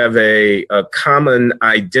kind of have a common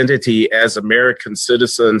identity as American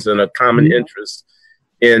citizens, and a common interest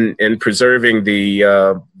in preserving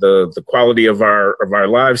the quality of our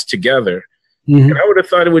lives together. Mm-hmm. And I would have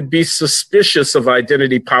thought it would be suspicious of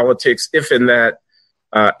identity politics if, in that,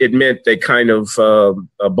 it meant a kind of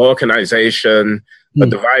a balkanization, a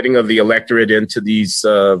dividing of the electorate into these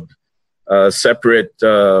separate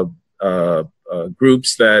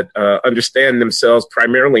groups that understand themselves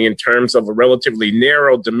primarily in terms of a relatively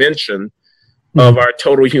narrow dimension of our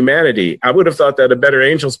total humanity. I would have thought that a Better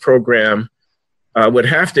Angels program would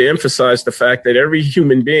have to emphasize the fact that every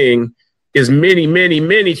human being is many, many,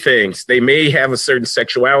 many things. They may have a certain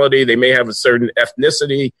sexuality, they may have a certain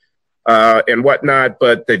ethnicity and whatnot,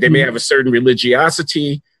 but they may have a certain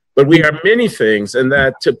religiosity, but we are many things. And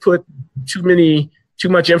that to put too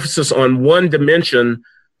much emphasis on one dimension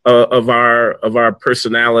of our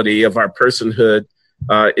personality, of our personhood,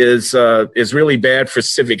 is really bad for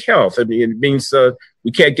civic health. I mean, it means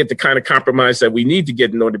we can't get the kind of compromise that we need to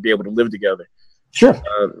get in order to be able to live together. Sure.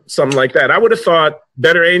 Something like that. I would have thought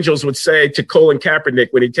Better Angels would say to Colin Kaepernick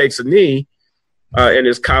when he takes a knee, and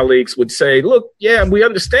his colleagues would say, look, yeah, we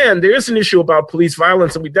understand there is an issue about police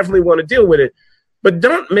violence and we definitely want to deal with it, but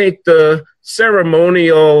don't make the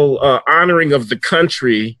ceremonial honoring of the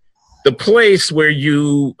country the place where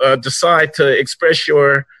you decide to express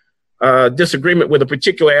your disagreement with a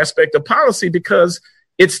particular aspect of policy, because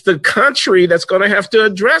it's the country that's going to have to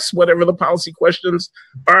address whatever the policy questions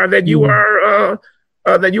are that you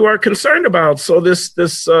are concerned about. So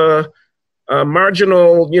this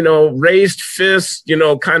marginal, raised fist,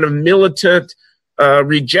 kind of militant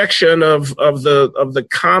rejection of the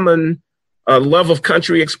common love of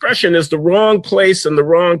country expression is the wrong place and the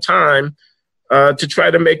wrong time to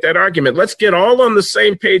try to make that argument. Let's get all on the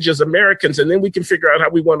same page as Americans, and then we can figure out how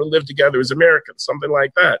we want to live together as Americans, something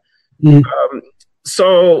like that.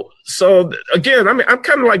 So again, I'm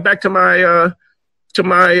kind of like back to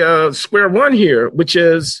my square one here, which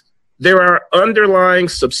is there are underlying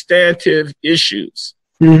substantive issues.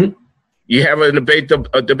 Mm-hmm. You have a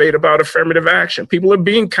debate about affirmative action. People are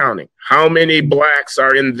bean counting. How many Blacks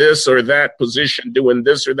are in this or that position doing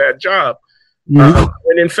this or that job? Mm-hmm.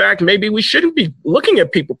 And in fact, maybe we shouldn't be looking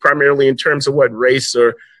at people primarily in terms of what race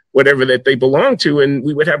or whatever that they belong to, and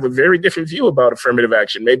we would have a very different view about affirmative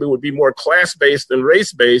action. Maybe it would be more class-based than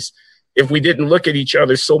race-based if we didn't look at each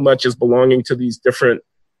other so much as belonging to these different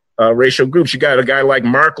racial groups. You got a guy like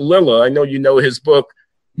Mark Lilla. I know you know his book,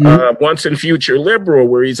 Once and Future Liberal,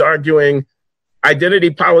 where he's arguing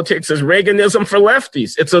identity politics is Reaganism for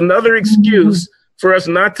lefties. It's another excuse for us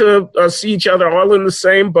not to see each other all in the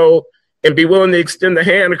same boat and be willing to extend the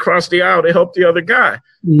hand across the aisle to help the other guy.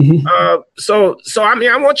 So I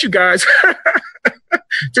mean, I want you guys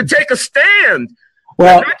to take a stand.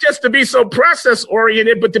 Well, not just to be so process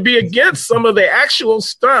oriented, but to be against some of the actual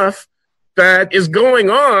stuff that is going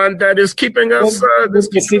on that is keeping us. Glenn,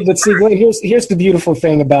 here's the beautiful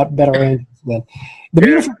thing about Better Angels, Glenn. The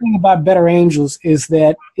beautiful thing about Better Angels is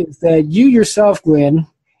that you yourself, Glenn,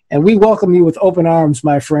 and we welcome you with open arms,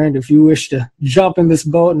 my friend, if you wish to jump in this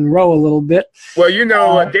boat and row a little bit. Well,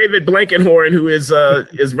 David Blankenhorn, who is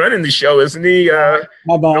running the show, isn't he?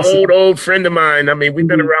 My boss, an old friend of mine. I mean, we've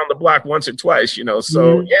been around the block once or twice,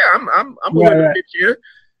 So yeah, I'm willing to meet you.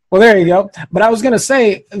 Well, there you go. But I was going to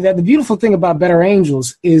say that the beautiful thing about Better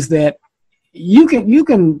Angels is that you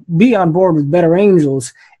can be on board with Better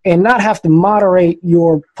Angels and not have to moderate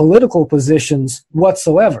your political positions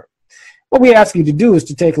whatsoever. What we ask you to do is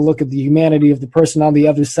to take a look at the humanity of the person on the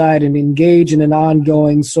other side and engage in an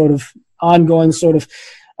ongoing sort of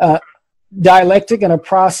dialectic and a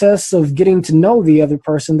process of getting to know the other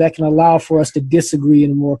person that can allow for us to disagree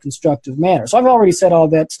in a more constructive manner. So I've already said all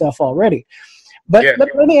that stuff already. But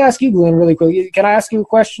let me ask you, Glenn, really quick. Can I ask you a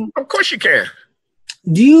question? Of course you can.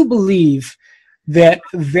 Do you believe that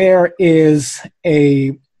there is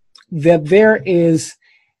a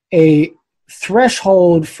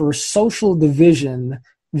threshold for social division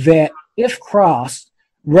that, if crossed,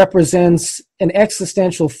 represents an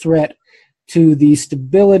existential threat to the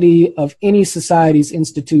stability of any society's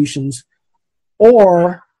institutions?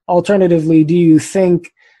 Or alternatively, do you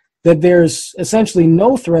think that there's essentially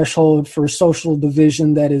no threshold for social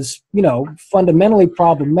division that is, fundamentally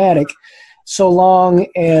problematic so long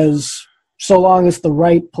as the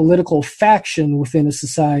right political faction within a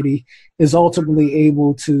society is ultimately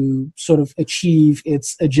able to sort of achieve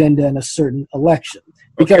its agenda in a certain election?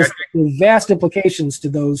 Because there are vast implications to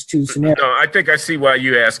those two scenarios. No, I think I see why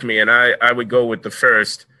you asked me, and I would go with the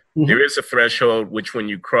first. There is a threshold which, when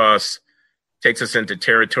you cross, takes us into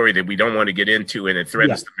territory that we don't want to get into, and it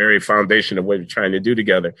threatens the very foundation of what we're trying to do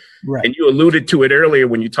together. Right. And you alluded to it earlier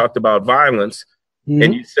when you talked about violence,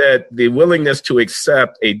 and you said the willingness to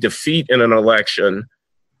accept a defeat in an election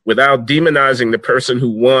without demonizing the person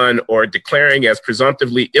who won or declaring as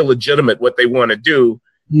presumptively illegitimate what they want to do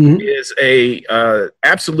is a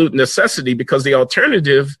absolute necessity, because the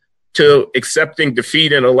alternative to accepting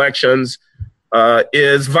defeat in elections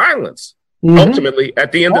is violence. Ultimately,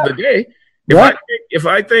 at the end of the day, if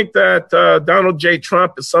I think that Donald J.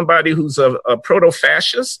 Trump is somebody who's a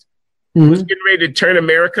proto-fascist, who's getting ready to turn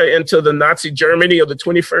America into the Nazi Germany of the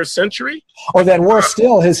 21st century, or that worse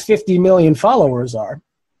still, his 50 million followers are.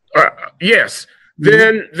 Yes.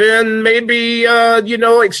 Then maybe,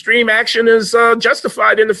 extreme action is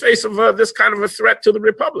justified in the face of this kind of a threat to the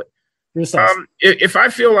republic. If I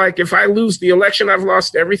feel like if I lose the election, I've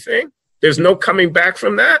lost everything, there's no coming back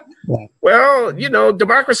from that. Right. Well,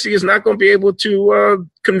 democracy is not going to be able to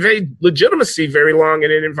convey legitimacy very long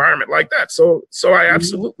in an environment like that. So I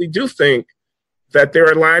absolutely do think that there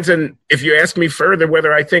are lines. And if you ask me further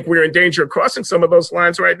whether I think we're in danger of crossing some of those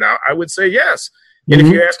lines right now, I would say yes. And if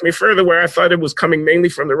you ask me further where I thought it was coming mainly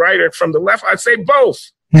from the right or from the left, I'd say both.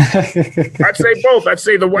 I'd say both. I'd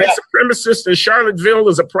say the white supremacist in Charlottesville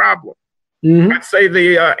is a problem. I'd say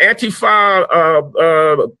the Antifa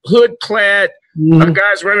hood-clad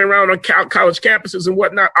guys running around on college campuses and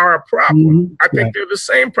whatnot are a problem. I think they're the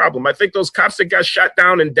same problem. I think those cops that got shot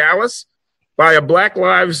down in Dallas by a Black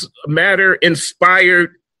Lives Matter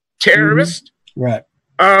inspired terrorist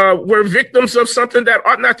were victims of something that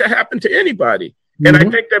ought not to happen to anybody. And I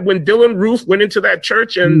think that when Dylan Roof went into that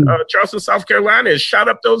church in Charleston, South Carolina, and shot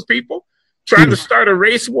up those people, trying to start a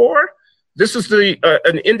race war, this is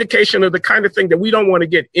an indication of the kind of thing that we don't want to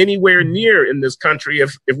get anywhere near in this country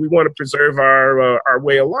if we want to preserve our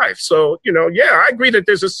way of life. So, I agree that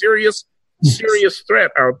there's a serious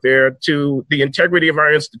threat out there to the integrity of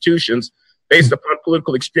our institutions based upon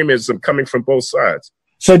political extremism coming from both sides.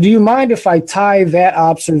 So do you mind if I tie that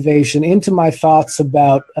observation into my thoughts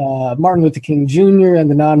about Martin Luther King Jr.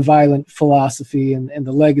 and the nonviolent philosophy and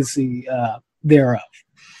the legacy thereof?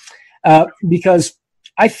 Because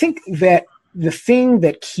I think that the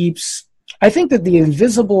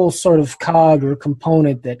invisible sort of cog or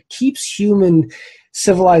component that keeps human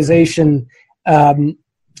civilization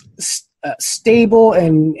stable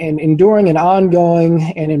and enduring and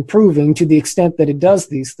ongoing and improving to the extent that it does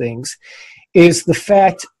these things is the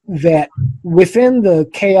fact that within the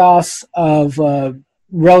chaos of a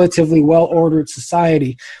relatively well-ordered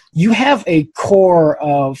society, you have a core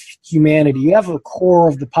of humanity, you have a core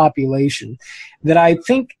of the population that I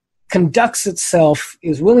think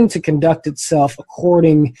is willing to conduct itself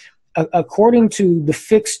according to the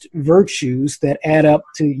fixed virtues that add up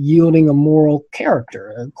to yielding a moral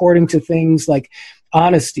character, according to things like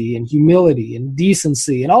honesty and humility and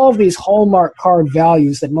decency and all of these hallmark card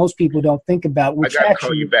values that most people don't think about. Which I got to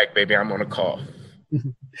call you back, baby. I'm on a call.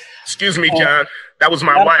 Excuse me, John. That was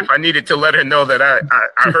my wife. I needed to let her know that I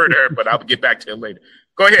heard her, but I'll get back to her later.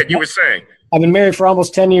 Go ahead. You were saying. I've been married for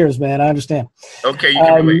almost 10 years, man. I understand. Okay, you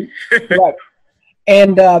can relate. Right.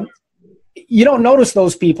 And you don't notice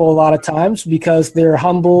those people a lot of times because they're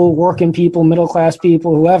humble, working people, middle-class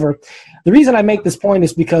people, whoever. The reason I make this point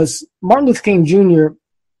is because Martin Luther King Jr.,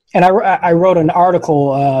 and I wrote an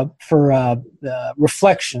article for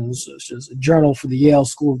Reflections, which is a journal for the Yale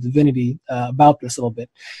School of Divinity, about this a little bit.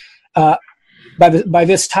 By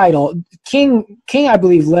this title, King, I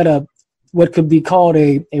believe, led what could be called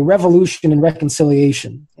a revolution in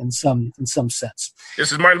reconciliation in some sense.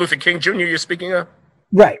 This is Martin Luther King Jr. you're speaking of?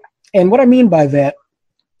 Right. And what I mean by that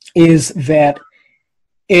is that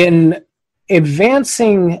in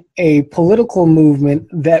advancing a political movement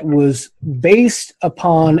that was based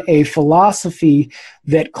upon a philosophy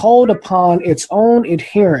that called upon its own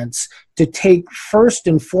adherents to take first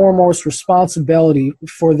and foremost responsibility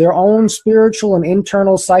for their own spiritual and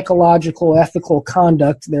internal psychological ethical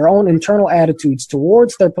conduct, their own internal attitudes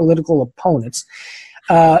towards their political opponents,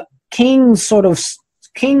 King sort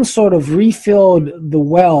of refilled the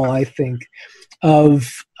well, I think,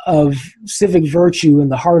 of civic virtue in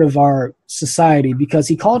the heart of our society, because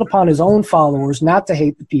he called upon his own followers not to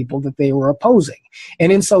hate the people that they were opposing.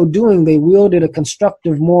 And in so doing, they wielded a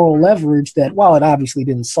constructive moral leverage that, while it obviously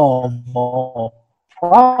didn't solve all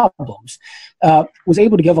problems, was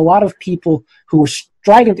able to give a lot of people who were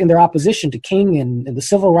strident in their opposition to King and the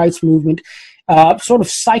civil rights movement sort of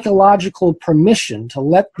psychological permission to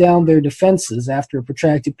let down their defenses after a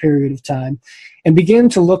protracted period of time and begin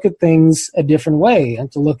to look at things a different way,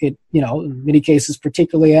 and to look at, in many cases,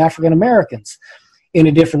 particularly African Americans, in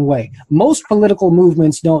a different way. Most political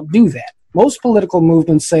movements don't do that. Most political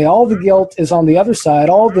movements say all the guilt is on the other side,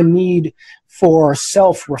 all the need for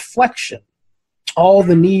self-reflection, all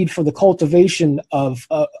the need for the cultivation of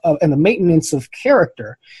and the maintenance of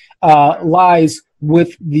character lies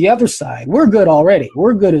with the other side. We're good already.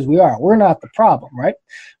 We're good as we are. We're not the problem, right?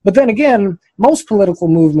 But then again, most political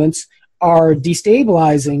movements are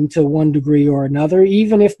destabilizing to one degree or another,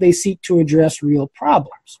 even if they seek to address real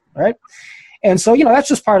problems, right? And so, that's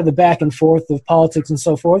just part of the back and forth of politics and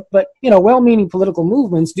so forth. But, well-meaning political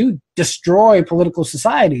movements do destroy political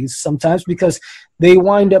societies sometimes, because they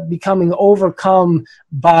wind up becoming overcome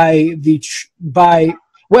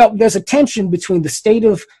well, there's a tension between the state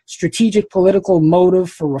of strategic political motive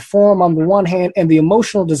for reform on the one hand and the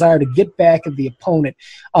emotional desire to get back at the opponent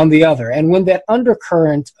on the other. And when that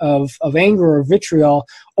undercurrent of anger or vitriol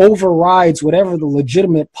overrides whatever the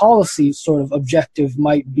legitimate policy sort of objective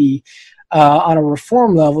might be on a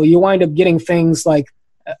reform level, you wind up getting things like,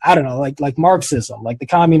 I don't know, like Marxism, like the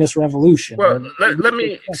communist revolution. Well, let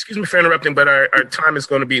me, excuse me for interrupting, but our time is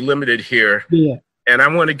going to be limited here. Yeah. And I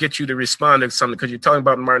want to get you to respond to something, because you're talking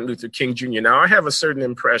about Martin Luther King Jr. Now, I have a certain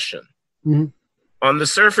impression. Mm-hmm. On the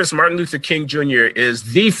surface, Martin Luther King Jr.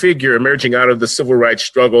 is the figure emerging out of the civil rights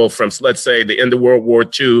struggle from, let's say, the end of World War II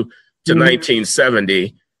to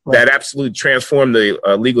 1970, right, that absolutely transformed the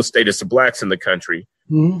legal status of blacks in the country.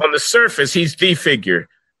 Mm-hmm. On the surface, he's the figure.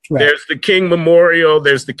 Right. There's the King Memorial,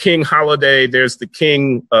 there's the King Holiday, there's the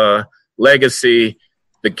King Legacy,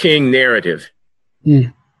 the King narrative.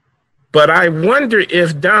 Mm. But I wonder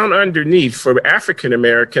if down underneath, for African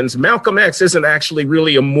Americans, Malcolm X isn't actually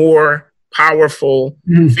really a more powerful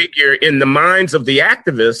figure in the minds of the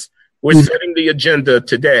activists who are setting the agenda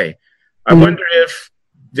today. I wonder if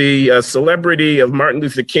the celebrity of Martin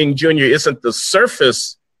Luther King Jr. isn't the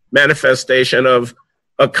surface manifestation of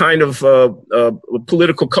a kind of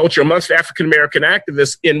political culture amongst African American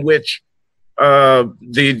activists, in which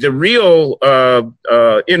the real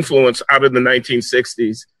influence out of the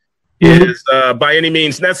 1960s is by any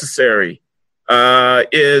means necessary,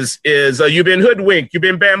 is you've been hoodwinked, you've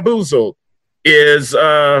been bamboozled, is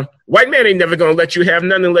white man ain't never going to let you have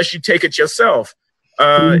none unless you take it yourself,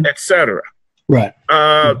 etc. Right.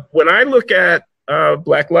 When I look at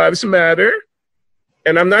Black Lives Matter,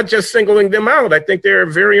 and I'm not just singling them out, I think they're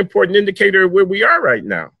a very important indicator of where we are right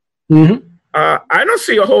now. Mm-hmm. I don't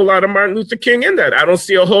see a whole lot of Martin Luther King in that. I don't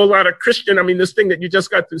see a whole lot of Christian. I mean, this thing that you just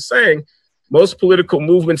got through saying, most political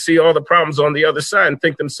movements see all the problems on the other side and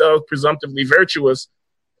think themselves presumptively virtuous.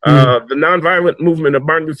 The nonviolent movement of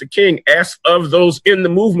Martin Luther King asks of those in the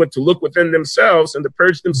movement to look within themselves and to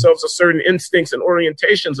purge themselves of certain instincts and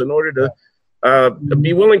orientations in order to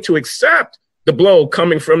be willing to accept the blow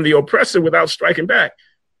coming from the oppressor without striking back.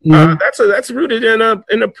 That's rooted in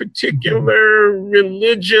a particular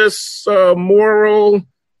religious, moral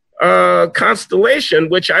constellation,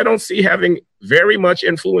 which I don't see having very much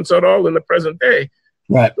influence at all in the present day.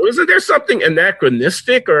 Right. So isn't there something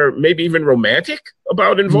anachronistic or maybe even romantic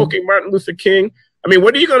about invoking Martin Luther King? I mean,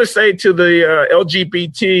 what are you going to say to the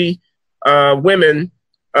LGBT women,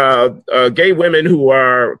 gay women who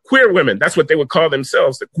are queer women? That's what they would call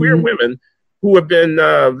themselves, the queer women who have been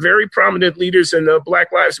very prominent leaders in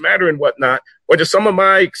Black Lives Matter and whatnot, or to some of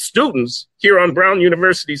my students here on Brown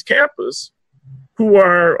University's campus who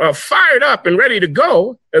are fired up and ready to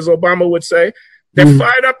go, as Obama would say. They're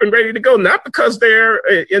fired up and ready to go, not because they're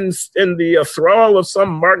in the thrall of some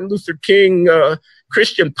Martin Luther King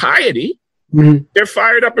Christian piety. They're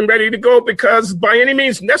fired up and ready to go because by any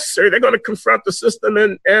means necessary, they're going to confront the system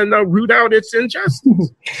and root out its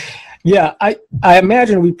injustice. Yeah, I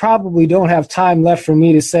imagine we probably don't have time left for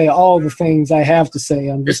me to say all the things I have to say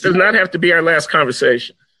on this. This does not have to be our last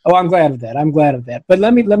conversation. Oh, I'm glad of that. I'm glad of that. But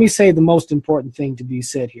let me say the most important thing to be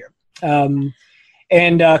said here.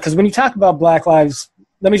 And because when you talk about Black Lives,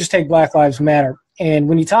 let me just take Black Lives Matter. And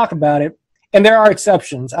when you talk about it, and there are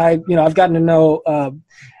exceptions. I've gotten to know,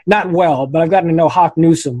 not well, but I've gotten to know Hawk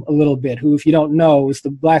Newsom a little bit, who, if you don't know, is the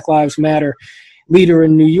Black Lives Matter leader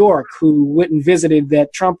in New York, who went and visited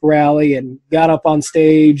that Trump rally and got up on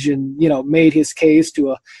stage and, made his case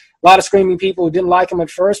to a lot of screaming people who didn't like him at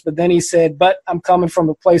first. But then he said, but I'm coming from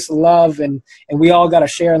a place of love, and we all got to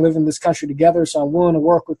share and live in this country together. So I'm willing to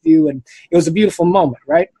work with you. And it was a beautiful moment,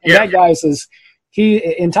 right? And that guy says,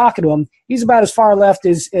 in talking to him, he's about as far left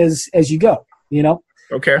as you go,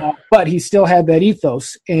 Okay. But he still had that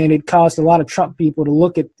ethos, and it caused a lot of Trump people to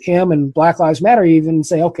look at him and Black Lives Matter even and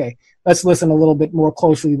say, okay, let's listen a little bit more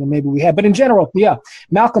closely than maybe we had. But in general, yeah,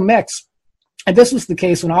 Malcolm X, and this was the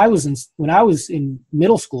case when I was in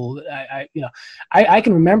middle school. I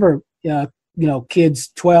can remember kids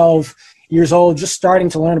 12 years old just starting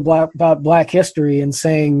to learn about Black history and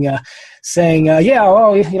saying, love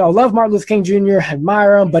Martin Luther King Jr.,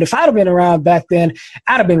 admire him, but if I'd have been around back then,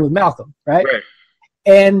 I'd have been with Malcolm, right?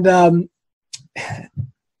 And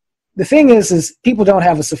the thing is people don't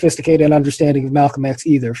have a sophisticated understanding of Malcolm X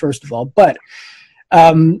either, first of all. But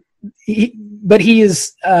he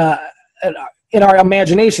is, in our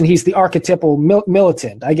imagination, he's the archetypal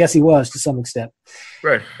militant. I guess he was to some extent.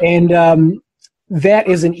 Right. And that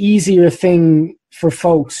is an easier thing for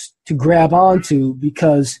folks to grab onto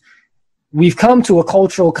because we've come to a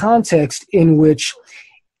cultural context in which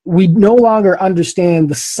we no longer understand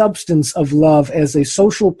the substance of love as a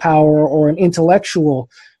social power or an intellectual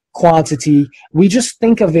quantity. We just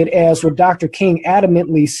think of it as what Dr. King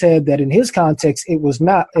adamantly said that in his context it was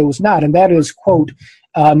not, and that is, quote,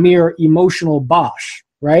 mere emotional bosh,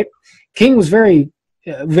 right? King was very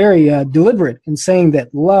deliberate in saying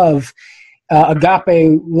that love,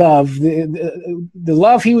 agape love, the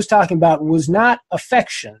love he was talking about was not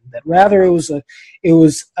affection, that rather it was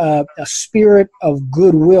a spirit of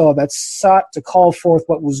goodwill that sought to call forth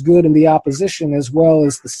what was good in the opposition as well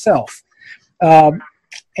as the self.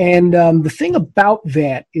 And the thing about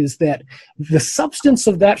that is that the substance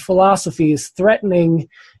of that philosophy is threatening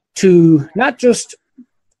to not just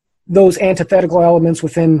those antithetical elements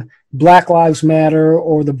within Black Lives Matter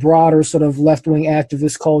or the broader sort of left-wing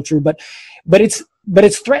activist culture, but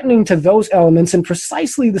it's threatening to those elements in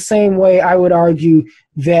precisely the same way I would argue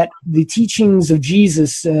that the teachings of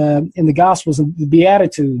Jesus in the Gospels and the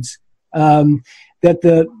Beatitudes, that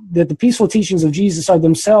the peaceful teachings of Jesus are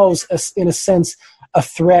themselves, in a sense, a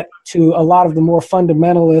threat to a lot of the more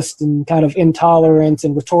fundamentalist and kind of intolerant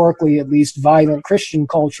and rhetorically at least violent Christian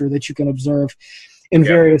culture that you can observe in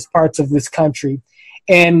various parts of this country.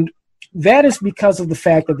 And that is because of the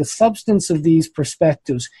fact that the substance of these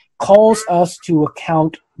perspectives calls us to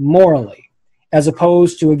account morally, as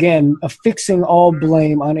opposed to, again, affixing all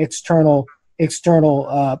blame on external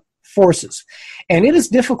forces. And it is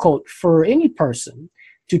difficult for any person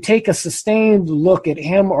to take a sustained look at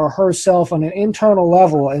him or herself on an internal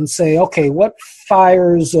level and say, okay, what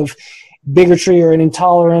fires of bigotry or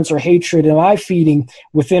intolerance or hatred am I feeding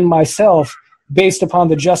within myself based upon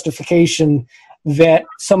the justification that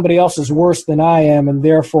somebody else is worse than I am, and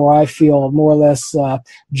therefore I feel more or less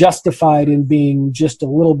justified in being just a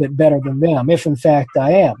little bit better than them, if in fact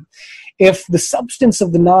I am. If the substance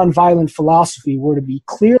of the nonviolent philosophy were to be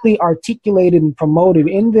clearly articulated and promoted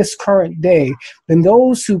in this current day, then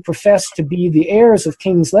those who profess to be the heirs of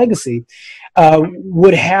King's legacy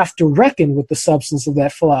would have to reckon with the substance of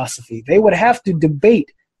that philosophy. They would have to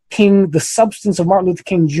debate the substance of Martin Luther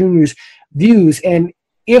King Jr.'s views, and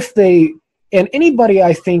if they And anybody,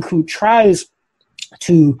 I think, who tries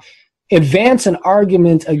to advance an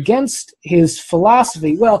argument against his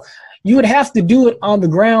philosophy, well, you would have to do it on the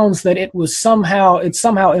grounds that it's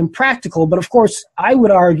somehow impractical. But of course, I would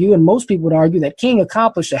argue, and most people would argue, that King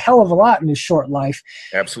accomplished a hell of a lot in his short life.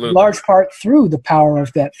 Absolutely. In large part through the power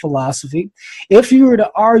of that philosophy. If you were to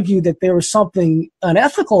argue that there was something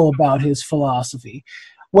unethical about his philosophy,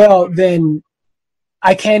 well, then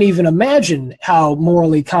I can't even imagine how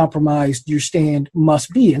morally compromised your stand must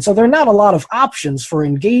be. And so there are not a lot of options for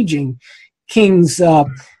engaging King's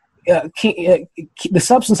the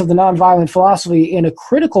substance of the nonviolent philosophy in a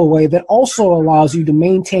critical way that also allows you to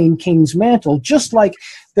maintain King's mantle, just like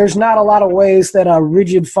there's not a lot of ways that a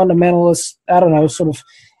rigid fundamentalist, I don't know, sort of,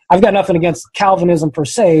 I've got nothing against Calvinism per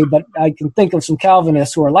se, but I can think of some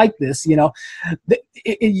Calvinists who are like this. You know,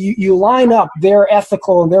 you line up their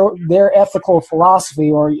ethical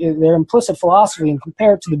philosophy or their implicit philosophy and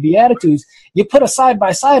compare it to the Beatitudes. You put a side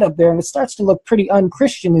by side up there, and it starts to look pretty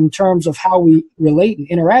unchristian in terms of how we relate and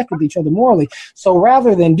interact with each other morally. So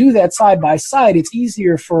rather than do that side by side, it's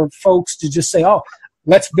easier for folks to just say, "Oh,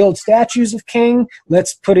 let's build statues of King.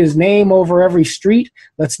 Let's put his name over every street.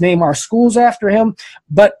 Let's name our schools after him."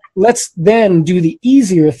 But let's then do the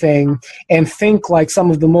easier thing and think like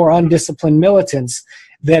some of the more undisciplined militants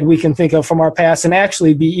that we can think of from our past, and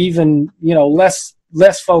actually be even, you know, less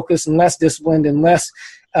focused and less disciplined and less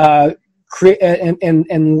and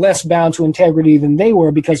less bound to integrity than they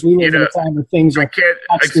were, because we live in a time where things are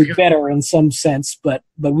actually better in some sense, but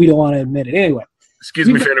we don't want to admit it anyway. Excuse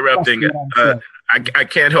me for interrupting. I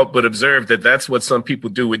can't help but observe that that's what some people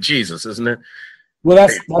do with Jesus, isn't it? Well,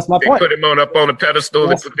 that's my point. They put him up on a pedestal,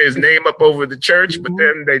 they put his name up over the church, but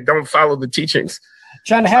then they don't follow the teachings.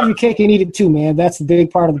 Trying to have your cake and eat it too, man. That's the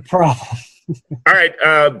big part of the problem. All right.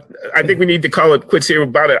 I think we need to call it quits here,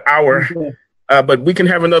 about an hour. Okay. But we can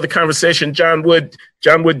have another conversation. John Wood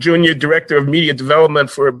Jr., Director of Media Development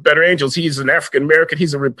for Better Angels. He's an African-American.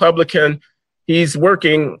 He's a Republican. He's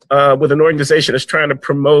working with an organization that's trying to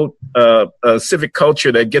promote a civic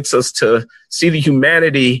culture that gets us to see the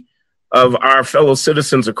humanity of our fellow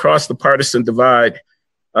citizens across the partisan divide,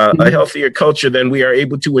 a healthier culture than we are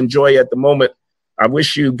able to enjoy at the moment. I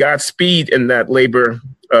wish you Godspeed in that labor,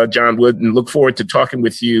 John Wood, and look forward to talking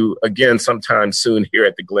with you again sometime soon here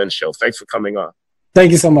at the Glenn Show. Thanks for coming on.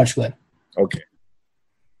 Thank you so much, Glenn. Okay.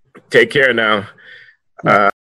 Take care now.